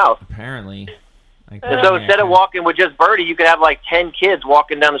in your house. Apparently. And so instead of walking with just Birdie, you could have like 10 kids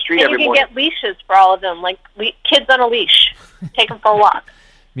walking down the street And every you can morning. get leashes for all of them, like kids on a leash. Take them for a walk.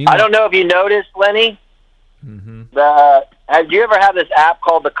 I don't know if you noticed, Lenny. Have you ever had this app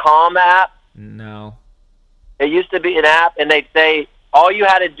called the Calm app? No. It used to be an app, and they'd say all you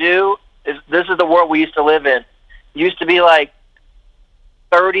had to do is, this is the world we used to live in. It used to be like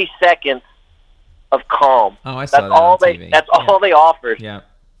 30 seconds of calm. Oh, I saw That's that all on TV. That's all they offered. Yeah.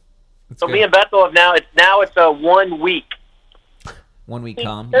 That's So good. me and Bethel have now it's a 1 week. 1 week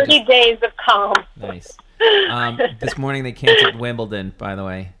calm. 30 days of calm. Nice. This morning they canceled Wimbledon, by the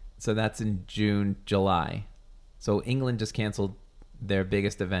way. So that's in June, July. So England just canceled their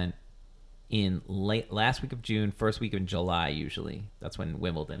biggest event in last week of June, first week of July. Usually, that's when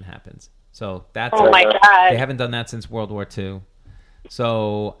Wimbledon happens. So that's Oh my God. They haven't done that since World War II.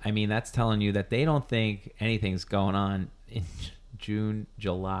 So I mean, that's telling you that they don't think anything's going on in June,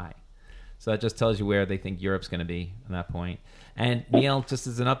 July. So that just tells you where they think Europe's going to be at that point. And Neil, just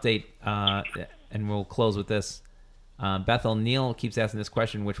as an update, and we'll close with this. Bethel, Neil keeps asking this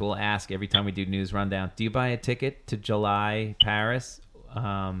question, which we'll ask every time we do News Rundown. Do you buy a ticket to July Paris?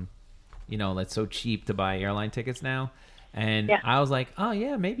 It's so cheap to buy airline tickets now. And Yeah. I was like, oh,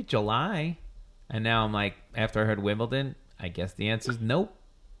 yeah, maybe July. And now I'm like, after I heard Wimbledon, I guess the answer is nope.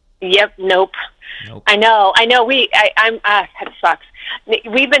 Yep. Nope. Nope. I know. That sucks.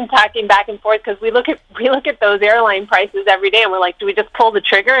 We've been talking back and forth because we look at those airline prices every day, and we're like, do we just pull the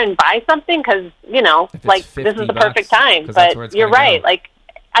trigger and buy something? Because If it's like this is the perfect $50, time. 'cause that's where But it's you're gonna right. go. Like,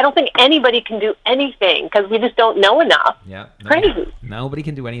 I don't think anybody can do anything because we just don't know enough. Yeah. Crazy. Nobody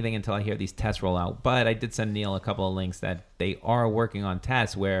can do anything until I hear these tests roll out. But I did send Neil a couple of links that they are working on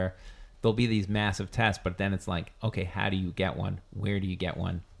tests where there'll be these massive tests, but then it's like, okay, how do you get one? Where do you get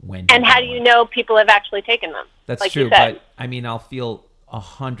one? When do And how do you know people have actually taken them? That's like true, you said. but I mean, I'll feel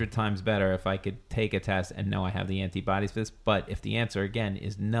 100 times better if I could take a test and know I have the antibodies for this. But if the answer again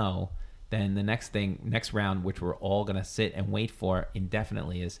is no, then the next round, which we're all gonna sit and wait for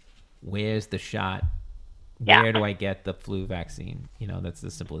indefinitely, is where's the shot? Yeah. Where do I get the flu vaccine? That's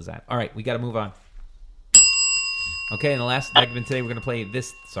as simple as that. All right, we got to move on. Okay, in the last segment today, we're going to play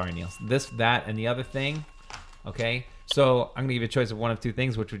this. Sorry, Neil. This, that, and the other thing. Okay, so I'm going to give you a choice of one of two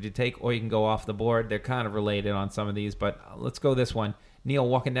things. Which would you take? Or you can go off the board. They're kind of related on some of these, but let's go this one. Neil,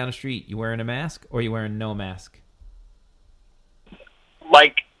 walking down the street, you wearing a mask or you wearing no mask?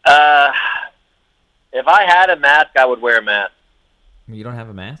 Like, if I had a mask, I would wear a mask. You don't have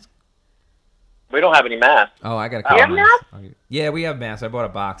a mask? We don't have any masks. Oh, I got a You have couple masks? Yeah, we have masks. I bought a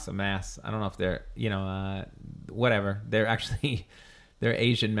box of masks. I don't know if they're, whatever. They're actually, they're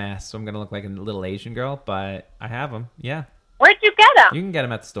Asian masks, so I'm going to look like a little Asian girl, but I have them. Yeah. Where'd you get them? You can get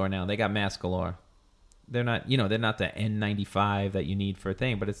them at the store now. They got mask galore. They're not, they're not the N95 that you need for a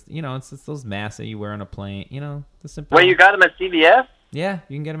thing, but it's, it's those masks that you wear on a plane, the simple. Wait, you got them at CVS? Yeah,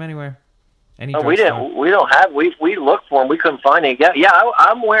 you can get them anywhere. Any Oh, we drugstore. didn't. We don't have. We looked for them. We couldn't find any. Yeah,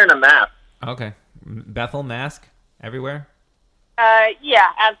 I'm wearing a mask. Okay. Bethel, mask everywhere? Yeah,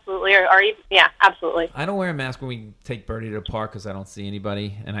 absolutely. Or even, yeah, absolutely. I don't wear a mask when we take Birdie to the park because I don't see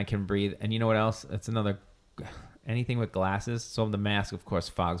anybody and I can breathe. And you know what else? It's another anything with glasses. So the mask, of course,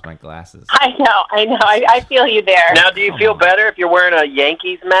 fogs my glasses. I know. I feel you there. Now, do you feel better if you're wearing a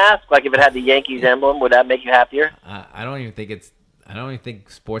Yankees mask? Like if it had the Yankees emblem, would that make you happier? I don't even think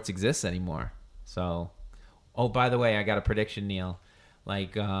sports exists anymore. So, oh, by the way, I got a prediction, Neil.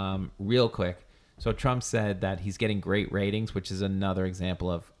 Like, real quick. So Trump said that he's getting great ratings, which is another example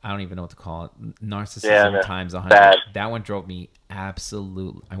of, I don't even know what to call it, narcissism times 100. Bad. That one drove me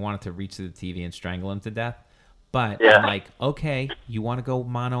absolutely. I wanted to reach to the TV and strangle him to death. But Yeah. I'm like, okay, you want to go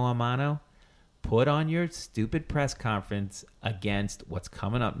mano a mano? Put on your stupid press conference against what's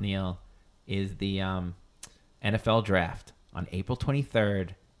coming up, Neil, is the NFL draft on April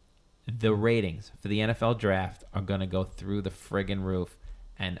 23rd. The ratings for the NFL draft are going to go through the friggin' roof.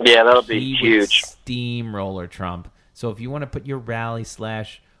 And Yeah, that'll be he huge. would steamroller Trump. So if you want to put your rally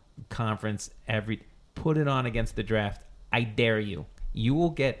 / conference put it on against the draft, I dare you. You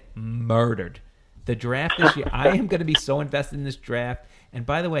will get murdered. The draft this year, I am going to be so invested in this draft. And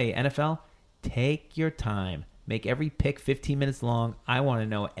by the way, NFL, take your time. Make every pick 15 minutes long. I want to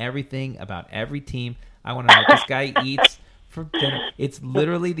know everything about every team. I want to know what this guy eats for dinner. It's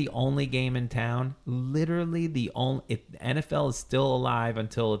literally the only game in town. Literally the only. NFL is still alive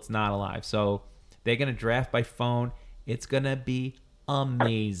until it's not alive. So they're going to draft by phone. It's going to be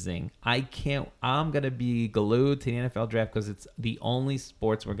amazing. I'm going to be glued to the NFL draft because it's the only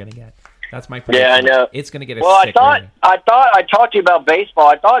sports we're going to get. That's my prediction. Yeah, I know. It's going to get a Well, sick I rating. talked to you about baseball.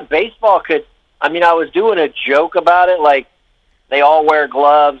 I thought baseball could. I mean, I was doing a joke about it, like they all wear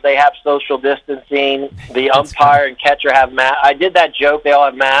gloves, they have social distancing, the umpire and catcher have masks. I did that joke. They all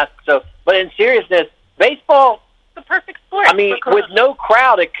have masks. So, but in seriousness, baseball. The perfect sport. I mean, with no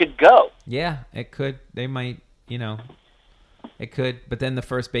crowd, it could go. Yeah, it could. They might, it could. But then the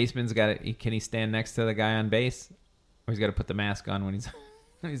first baseman's got to. Can he stand next to the guy on base, or he's got to put the mask on when he's?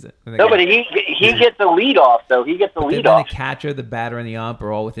 No, but he gets the lead off, though. He gets the lead then off. the catcher, the batter, and the ump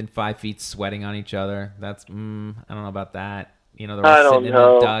are all within 5 feet, sweating on each other. That's I don't know about that. They're all I don't sitting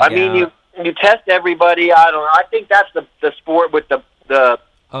know. in the dugout. I mean, you test everybody. I don't know. I think that's the sport with the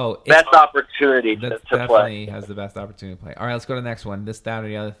best opportunity to That play. definitely has the best opportunity to play. All right, let's go to the next one. This, that, or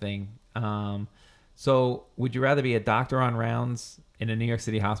the other thing. So, would you rather be a doctor on rounds in a New York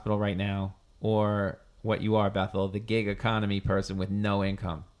City hospital right now, or what you are, Bethel, the gig economy person with no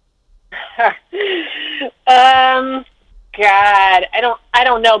income? God, I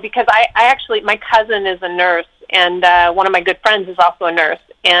don't know, because I actually, my cousin is a nurse, and one of my good friends is also a nurse,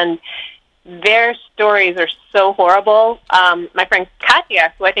 and their stories are so horrible. My friend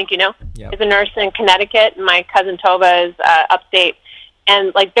Katya, who I think you know, Yep. is a nurse in Connecticut, and my cousin Tova is upstate,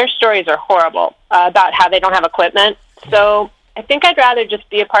 and like their stories are horrible about how they don't have equipment. So I think I'd rather just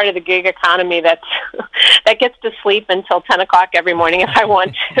be a part of the gig economy that gets to sleep until 10 o'clock every morning if I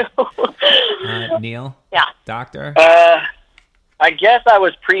want to. Neil? Yeah. Doctor? I guess I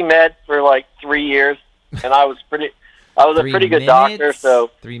was pre-med for like 3 years, and I was a pretty good doctor.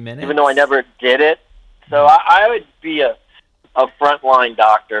 So 3 minutes? even though I never did it, so I would be a frontline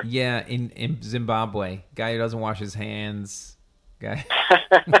doctor. Yeah, in Zimbabwe. Guy who doesn't wash his hands. Guy.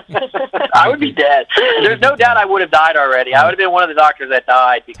 I would be dead. There's no doubt I would have died already. I would have been one of the doctors that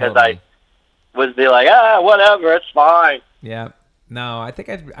died because Totally. I would be like, whatever, it's fine. Yeah. No, I think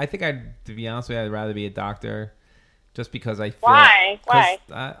I'd, to be honest with you, I'd rather be a doctor just because I feel. Why? Why?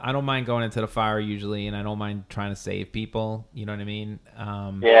 'cause I don't mind going into the fire usually, and I don't mind trying to save people. You know what I mean?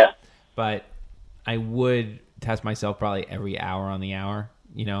 Yeah. But I would test myself probably every hour on the hour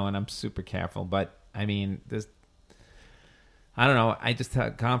you know, and I'm super careful. But I mean, I don't know. I just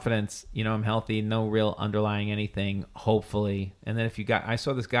have confidence. You know, I'm healthy. No real underlying anything, hopefully. And then I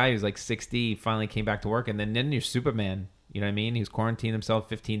saw this guy who's like 60, finally came back to work. And then you're Superman. You know what I mean? He was quarantined himself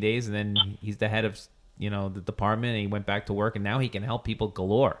 15 days. And then he's the head of, you know, the department. And he went back to work. And now he can help people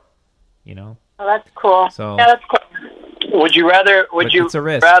galore, you know? Oh, that's cool. So, yeah, that's cool. Would you rather? it's a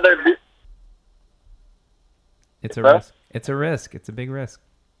risk. It's a risk. It's a risk. It's a big risk.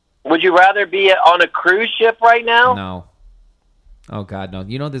 Would you rather be on a cruise ship right now? No. Oh, God, no.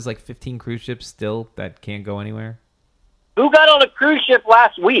 You know there's like 15 cruise ships still that can't go anywhere? Who got on a cruise ship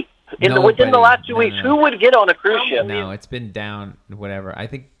last week? Within the last 2 weeks, who would get on a cruise ship? No, it's been down, whatever. I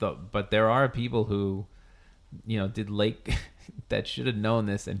think, but there are people who, you know, did lake that should have known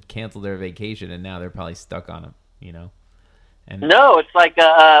this and canceled their vacation, and now they're probably stuck on them, you know? And no, it's like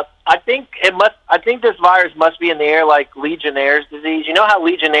I think this virus must be in the air like Legionnaire's disease. You know how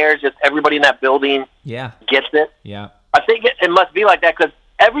Legionnaire's, just everybody in that building gets it? Yeah. I think it must be like that because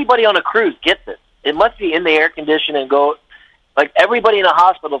everybody on a cruise gets it. It must be in the air conditioning and go, like everybody in a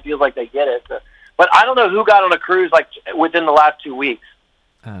hospital feels like they get it. But I don't know who got on a cruise like within the last 2 weeks.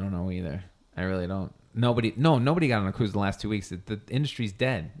 I don't know either. I really don't. Nobody got on a cruise in the last 2 weeks. The industry's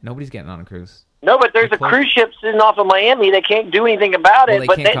dead. Nobody's getting on a cruise. No, but there's a cruise ship sitting off of Miami. They can't do anything about it.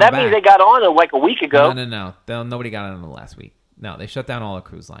 But that means they got on it like a week ago. No. Nobody got on the last week. No, they shut down all the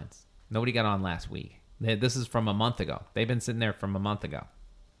cruise lines. Nobody got on last week. This is from a month ago. They've been sitting there from a month ago.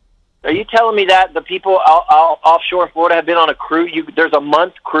 Are you telling me that the people offshore in Florida have been on a cruise? There's a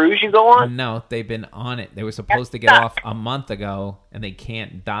month cruise you go on? No, they've been on it. They were supposed to get off a month ago, and they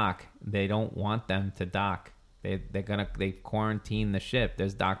can't dock. They don't want them to dock. They quarantine the ship.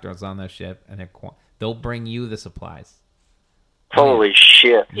 There's doctors on the ship, and they'll bring you the supplies. Holy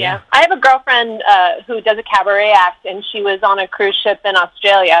shit! Yeah, I have a girlfriend who does a cabaret act, and she was on a cruise ship in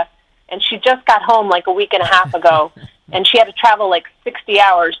Australia, and she just got home like a week and a half ago. And she had to travel like 60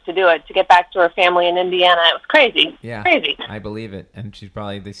 hours to do it, to get back to her family in Indiana. It was crazy. Yeah, crazy. I believe it. And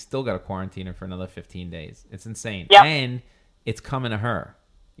they still got to quarantine her for another 15 days. It's insane. Yep. And it's coming to her.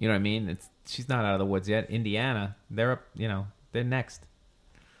 You know what I mean? She's not out of the woods yet. Indiana, they're up, you know, they're next.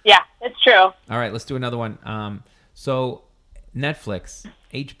 Yeah, it's true. All right, let's do another one. So Netflix,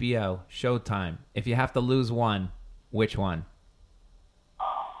 HBO, Showtime. If you have to lose one, which one?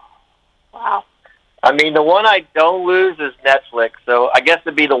 Wow. I mean, the one I don't lose is Netflix, so I guess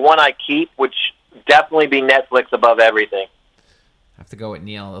it'd be the one I keep, which definitely be Netflix above everything. I have to go with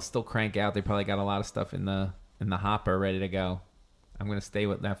Neil. They'll still crank out. They probably got a lot of stuff in the hopper ready to go. I'm going to stay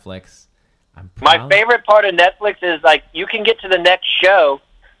with Netflix. My favorite part of Netflix is, like, you can get to the next show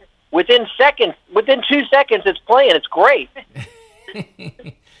within 2 seconds it's playing. It's great.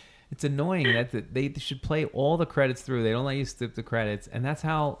 It's annoying that they should play all the credits through. They don't let you skip the credits, and that's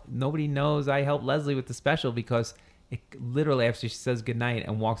how nobody knows I helped Leslie with the special, because it literally, after she says goodnight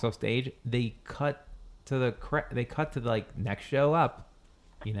and walks off stage, they cut to the like next show up.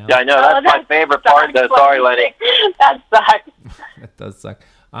 You know? Yeah, I know. That's my favorite part, though. Sorry, Lenny. That sucks. That does suck.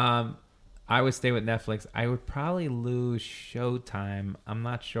 I would stay with Netflix. I would probably lose Showtime. I'm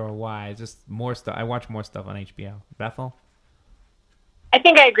not sure why. Just more stuff. I watch more stuff on HBO. Bethel? I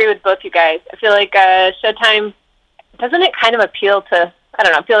think I agree with both you guys. I feel like Showtime, doesn't it kind of appeal to, I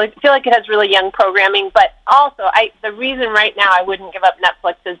don't know, I feel like it has really young programming, but also the reason right now I wouldn't give up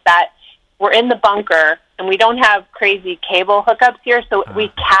Netflix is that we're in the bunker and we don't have crazy cable hookups here, so we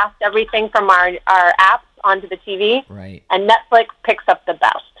cast everything from our apps onto the TV, right? And Netflix picks up the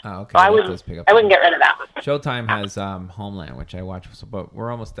best. Oh, okay. So I wouldn't get rid of that one. Showtime has Homeland, which I watch, but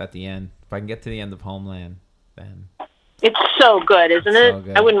we're almost at the end. If I can get to the end of Homeland, then... It's so good, isn't it? So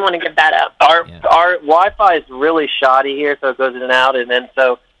good. I wouldn't want to give that up. Our Wi-Fi is really shoddy here, so it goes in and out. And then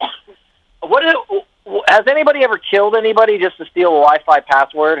has anybody ever killed anybody just to steal a Wi-Fi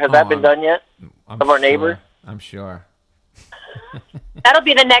password? Has that been done yet? Of our neighbor? I'm sure. That'll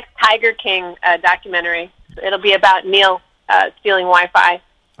be the next Tiger King documentary. It'll be about Neil stealing Wi-Fi.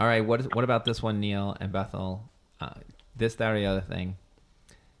 All right, what about this one, Neil and Bethel? This, that, or the other thing.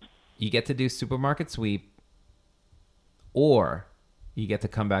 You get to do supermarket sweep, or you get to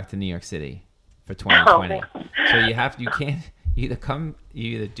come back to New York City for 2020. So you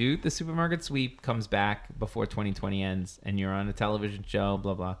either do the supermarket sweep, comes back before 2020 ends, and you're on a television show,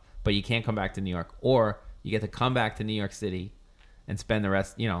 blah, blah, but you can't come back to New York. Or you get to come back to New York City and spend the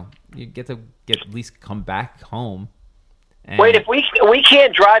rest, you get to at least come back home. Wait, if we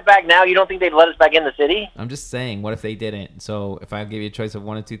can't drive back now, you don't think they'd let us back in the city? I'm just saying, what if they didn't? So if I give you a choice of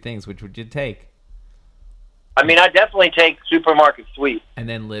one or two things, which would you take? I mean, I definitely take supermarket sweep. And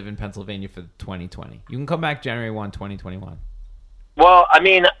then live in Pennsylvania for 2020. You can come back January 1, 2021. Well, I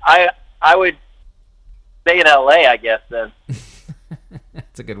mean, I would stay in L.A., I guess, then.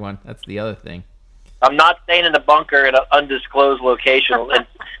 That's a good one. That's the other thing. I'm not staying in the bunker in an undisclosed location. And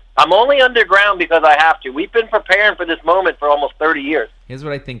I'm only underground because I have to. We've been preparing for this moment for almost 30 years. Here's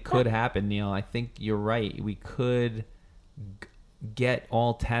what I think could happen, Neil. I think you're right. We could get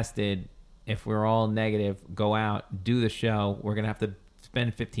all tested. If we're all negative, go out, do the show. We're going to have to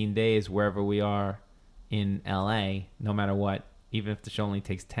spend 15 days wherever we are in L.A., no matter what, even if the show only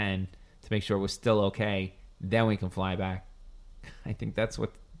takes 10, to make sure we're still okay. Then we can fly back. I think that's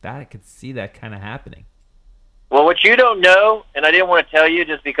what I could see that kind of happening. Well, what you don't know, and I didn't want to tell you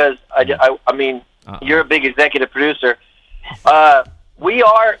just because, I mean, you're a big executive producer. We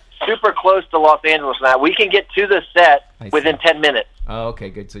are super close to Los Angeles now. We can get to the set within 10 minutes. Oh, okay,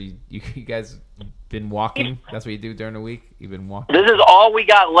 good. So you guys been walking? That's what you do during the week? You've been walking? This is all we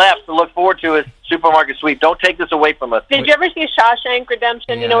got left to look forward to is Supermarket Sweep. Don't take this away from us. Did you ever see Shawshank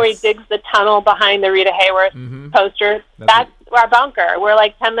Redemption? Yes. You know where he digs the tunnel behind the Rita Hayworth poster? That's our bunker. We're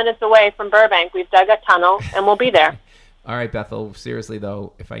like 10 minutes away from Burbank. We've dug a tunnel, and we'll be there. All right, Bethel. Seriously,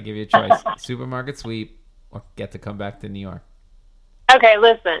 though, if I give you a choice, Supermarket Sweep or get to come back to New York? Okay,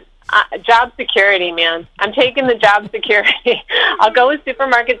 listen. Job security, man. I'm taking the job security. I'll go with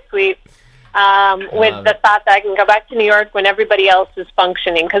Supermarket Sweep with the thought that I can go back to New York when everybody else is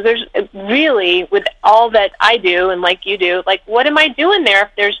functioning. Because there's really, with all that I do and like you do, like what am I doing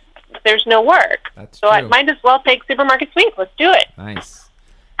there if there's no work? That's so true. I might as well take Supermarket Sweep. Let's do it. Nice.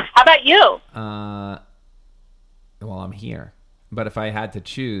 How about you? Well, I'm here. But if I had to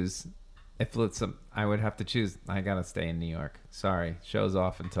choose, I would have to choose. I gotta stay in New York. Sorry, show's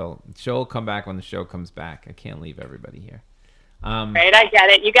off until show will come back when the show comes back. I can't leave everybody here. Right, I get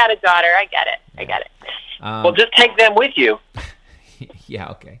it. You got a daughter. I get it. I get it. Well, just take them with you.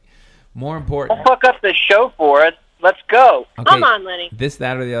 Yeah, okay. More important. Don't fuck up the show for us. Let's go. Okay, come on, Lenny. This,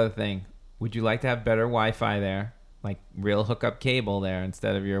 that, or the other thing. Would you like to have better Wi-Fi there, like real hookup cable there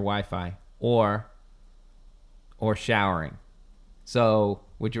instead of your Wi-Fi, or showering? So,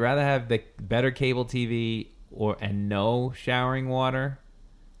 would you rather have the better cable TV and no showering water?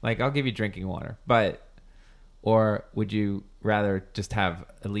 Like, I'll give you drinking water, or would you rather just have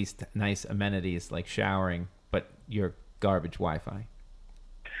at least nice amenities like showering, but your garbage Wi-Fi?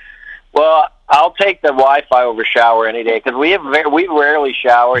 Well, I'll take the Wi-Fi over shower any day because we rarely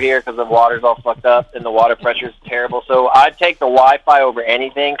shower here because the water's all fucked up and the water pressure is terrible. So I'd take the Wi-Fi over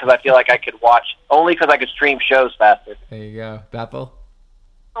anything because I feel like I could watch only because I could stream shows faster. There you go, Bethel.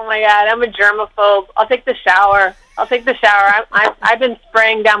 Oh my God, I'm a germaphobe. I'll take the shower. I've been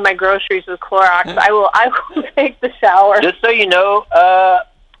spraying down my groceries with Clorox. I will take the shower. Just so you know,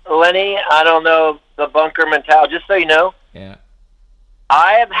 Lenny, I don't know the bunker mentality. Just so you know, yeah,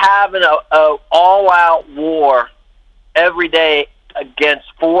 I am having a all-out war every day against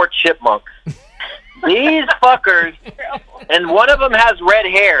 4 chipmunks. These fuckers, and one of them has red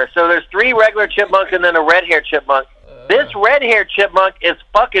hair. So there's 3 regular chipmunks and then a red-haired chipmunk. This red-haired chipmunk is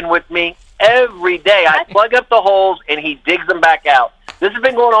fucking with me every day. I plug up the holes, and he digs them back out. This has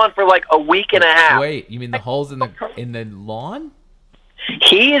been going on for like a week and a half. Wait, you mean the holes in the lawn?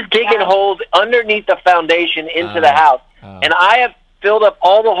 He is digging holes underneath the foundation into the house. And I have filled up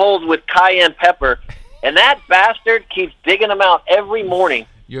all the holes with cayenne pepper, and that bastard keeps digging them out every morning.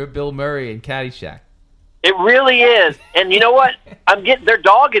 You're Bill Murray in Caddyshack. It really is. And you know what? They're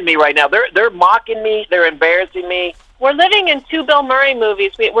dogging me right now. They're mocking me. They're embarrassing me. We're living in 2 Bill Murray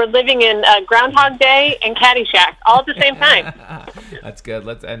movies. We're living in Groundhog Day and Caddyshack all at the same time. That's good.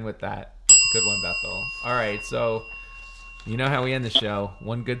 Let's end with that. Good one, Bethel. All right, so you know how we end the show.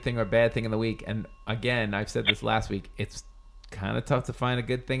 One good thing or bad thing of the week. And again, I've said this last week. It's kind of tough to find a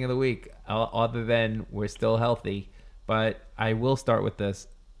good thing of the week other than we're still healthy. But I will start with this.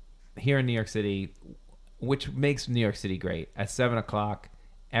 Here in New York City, which makes New York City great, at 7 o'clock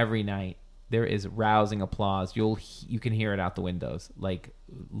every night, there is rousing applause. You can hear it out the windows, like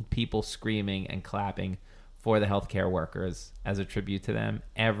people screaming and clapping for the healthcare workers as a tribute to them.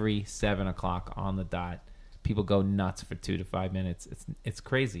 Every 7 o'clock on the dot, people go nuts for 2 to 5 minutes. It's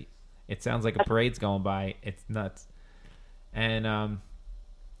crazy. It sounds like a parade's going by. It's nuts. And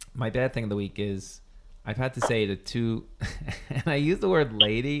my bad thing of the week is I've had to say to 2, and I use the word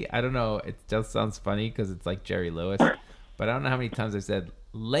lady. I don't know. It just sounds funny because it's like Jerry Lewis, but I don't know how many times I've said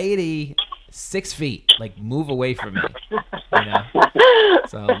lady 6 feet, like move away from me, you know.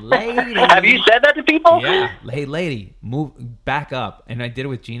 So lady, have you said that to people? Yeah, hey lady, move back up. And I did it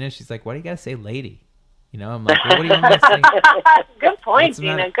with Gina. She's like, why do you gotta say lady? You know, I'm like, well, what do you want me to say? Good point,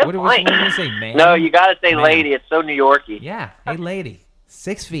 Gina. Good point. What do you want me to say, man? No, you gotta say man. Lady. It's so New Yorky. Yeah, hey lady,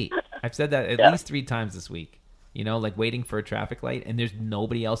 6 feet. I've said that at least 3 times this week. you know, like waiting for a traffic light, and there's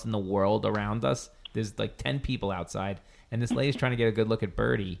nobody else in the world around us. There's like 10 people outside, and this lady's trying to get a good look at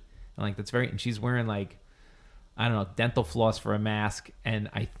Birdie. And like and she's wearing like, I don't know, dental floss for a mask, and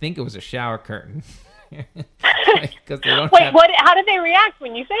I think it was a shower curtain. Because they don't. Wait, what? How did they react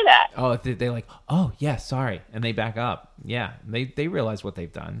when you say that? Oh, they're like, oh yeah, sorry, and they back up. Yeah, they realize what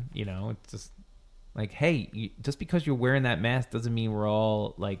they've done. You know, it's just like, hey, just because you're wearing that mask doesn't mean we're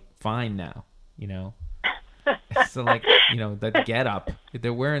all like fine now. You know. So like, you know, the get up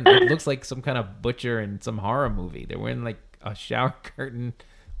they're wearing, it looks like some kind of butcher in some horror movie. They're wearing like a shower curtain.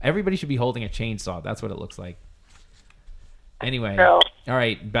 Everybody should be holding a chainsaw. That's what it looks like. Anyway, all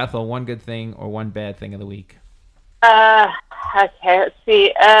right, Bethel, one good thing or one bad thing of the week. Okay, let's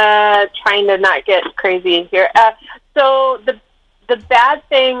see. Trying to not get crazy here. So the bad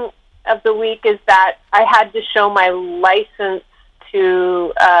thing of the week is that I had to show my license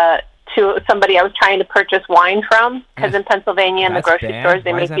to somebody I was trying to purchase wine from, because in Pennsylvania in the grocery stores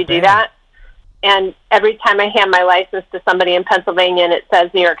they make you do that. And every time I hand my license to somebody in Pennsylvania and it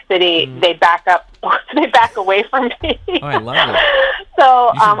says New York City, they back up. They back away from me. Oh, I love it.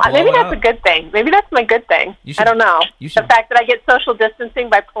 So maybe that's a good thing. Maybe that's my good thing. I don't know. The fact that I get social distancing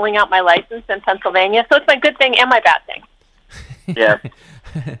by pulling out my license in Pennsylvania. So it's my good thing and my bad thing. Yeah.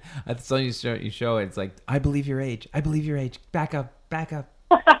 That's so you show it. It's like, I believe your age. I believe your age. Back up. Back up.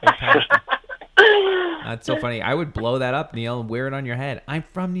 That's so funny. I would blow that up, Neil, and wear it on your head. I'm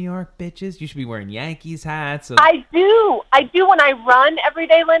from New York, bitches. You should be wearing Yankees hats. I do when I run every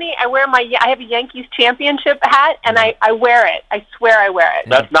day, Lenny. I have a Yankees championship hat, and I wear it. I swear I wear it.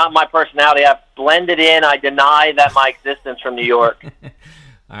 That's not my personality. I've blended in. I deny that my existence from New York.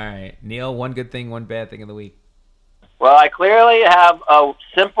 All right. Neil, one good thing, one bad thing of the week. Well, I clearly have a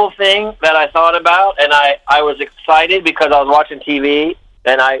simple thing that I thought about, and I was excited because I was watching TV,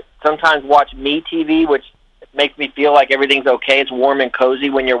 and I sometimes watch MeTV, which makes me feel like everything's okay. It's warm and cozy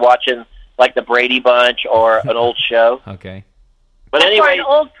when you're watching like the Brady Bunch or an old show. Okay. But anyway, an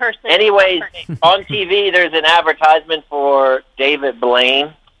old person. Anyways, on TV there's an advertisement for David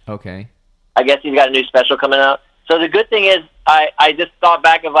Blaine. Okay. I guess he's got a new special coming out. So the good thing is I just thought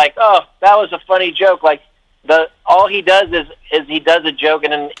back of like, oh, that was a funny joke. Like all he does is he does a joke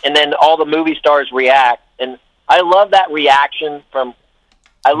and then all the movie stars react. And I love that reaction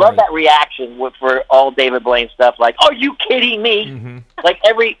that reaction for all David Blaine stuff. Like, are you kidding me? Mm-hmm. Like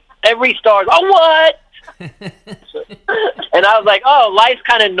every star, oh, what? And I was like, oh, life's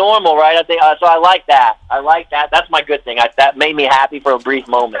kind of normal, right? I think so. I like that. That's my good thing. That made me happy for a brief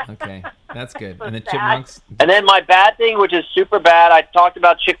moment. Okay, that's good. And the Chipmunks. And then my bad thing, which is super bad. I talked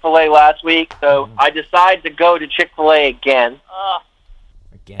about Chick-fil-A last week, so I decided to go to Chick-fil-A again.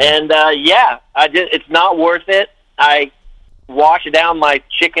 And it's not worth it. I wash down my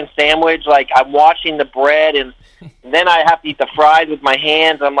chicken sandwich, like I'm washing the bread, and then I have to eat the fries with my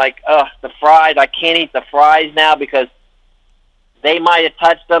hands. I'm like, the fries, I can't eat the fries now because they might have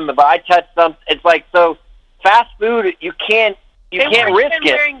touched them. If I touched them, it's like, so fast food, you can't risk it.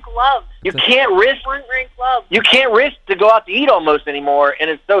 Wearing gloves. You can't risk. Weren't wearing gloves. You can't risk to go out to eat almost anymore, and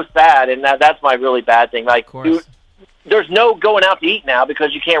it's so sad. And that's my really bad thing. Like, there's no going out to eat now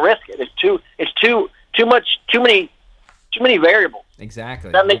because you can't risk it. It's too many variables.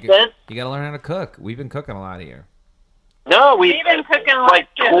 Exactly. Does that make sense? You got to learn how to cook. We've been cooking a lot here. No, we've been cooking a lot. Like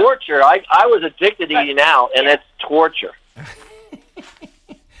torture. I was addicted to eating out, and it's torture.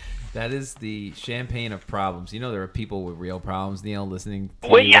 That is the champagne of problems. You know there are people with real problems, Neil, listening to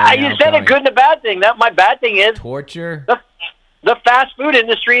you. Well, yeah, you said a good and a bad thing. My bad thing is torture. The fast food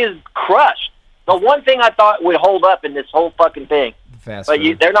industry is crushed. The one thing I thought would hold up in this whole fucking thing.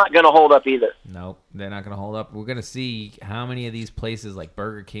 They're not going to hold up either. Nope, they're not going to hold up. We're going to see how many of these places like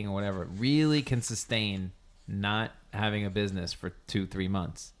Burger King or whatever really can sustain not having a business for 2-3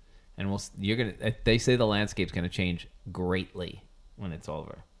 months. And they say the landscape's going to change greatly when it's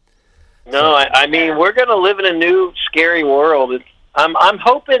over. No, I mean, we're going to live in a new scary world. I'm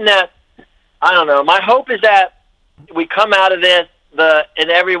hoping that, I don't know, my hope is that we come out of this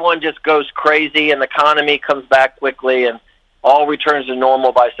and everyone just goes crazy and the economy comes back quickly and all returns to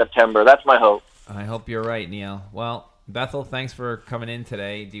normal by September. That's my hope. I hope you're right, Neil. Well, Bethel, thanks for coming in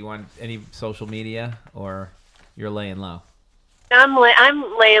today. Do you want any social media or you're laying low? I'm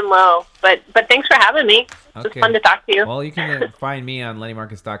laying low, but thanks for having me. It was fun to talk to you. Well, you can find me on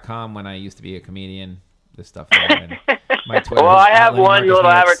LennyMarcus.com when I used to be a comedian. This stuff. My Twitter. Well, I have one little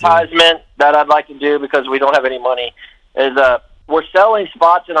advertisement that I'd like to do because we don't have any money. We're selling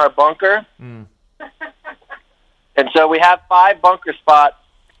spots in our bunker, and so we have 5 bunker spots,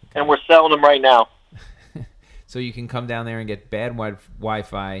 and we're selling them right now. So you can come down there and get bad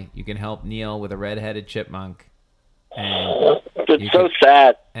Wi-Fi. You can help Neil with a red-headed chipmunk. And It's so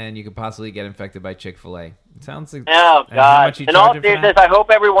sad. And you could possibly get infected by Chick-fil-A. It sounds like... Oh, and how God. much you In all charging for that? seriousness, I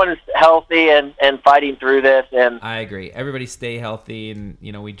hope everyone is healthy and fighting through this. And I agree. Everybody stay healthy, and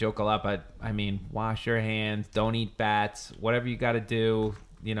we joke a lot, but I mean, wash your hands, don't eat bats, whatever you got to do.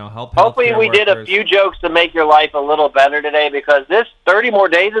 Help. hopefully healthcare we did a workers. few jokes to make your life a little better today, because this 30 more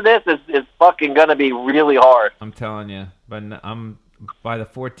days of this is fucking gonna be really hard. I'm telling you, but by the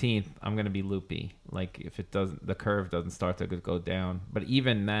 14th, I'm gonna be loopy. Like if the curve doesn't start to go down. But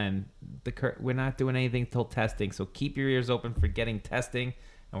even then, we're not doing anything till testing. So keep your ears open for getting testing,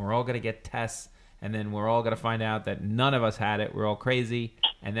 and we're all gonna get tests, and then we're all gonna find out that none of us had it. We're all crazy,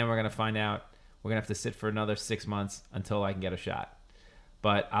 and then we're gonna find out we're gonna have to sit for another 6 months until I can get a shot.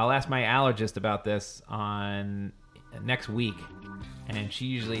 But I'll ask my allergist about this on next week, and she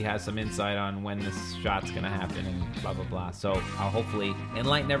usually has some insight on when this shot's going to happen and blah, blah, blah. So I'll hopefully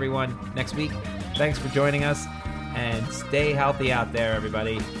enlighten everyone next week. Thanks for joining us, and stay healthy out there,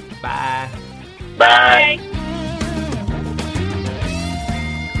 everybody. Bye. Bye.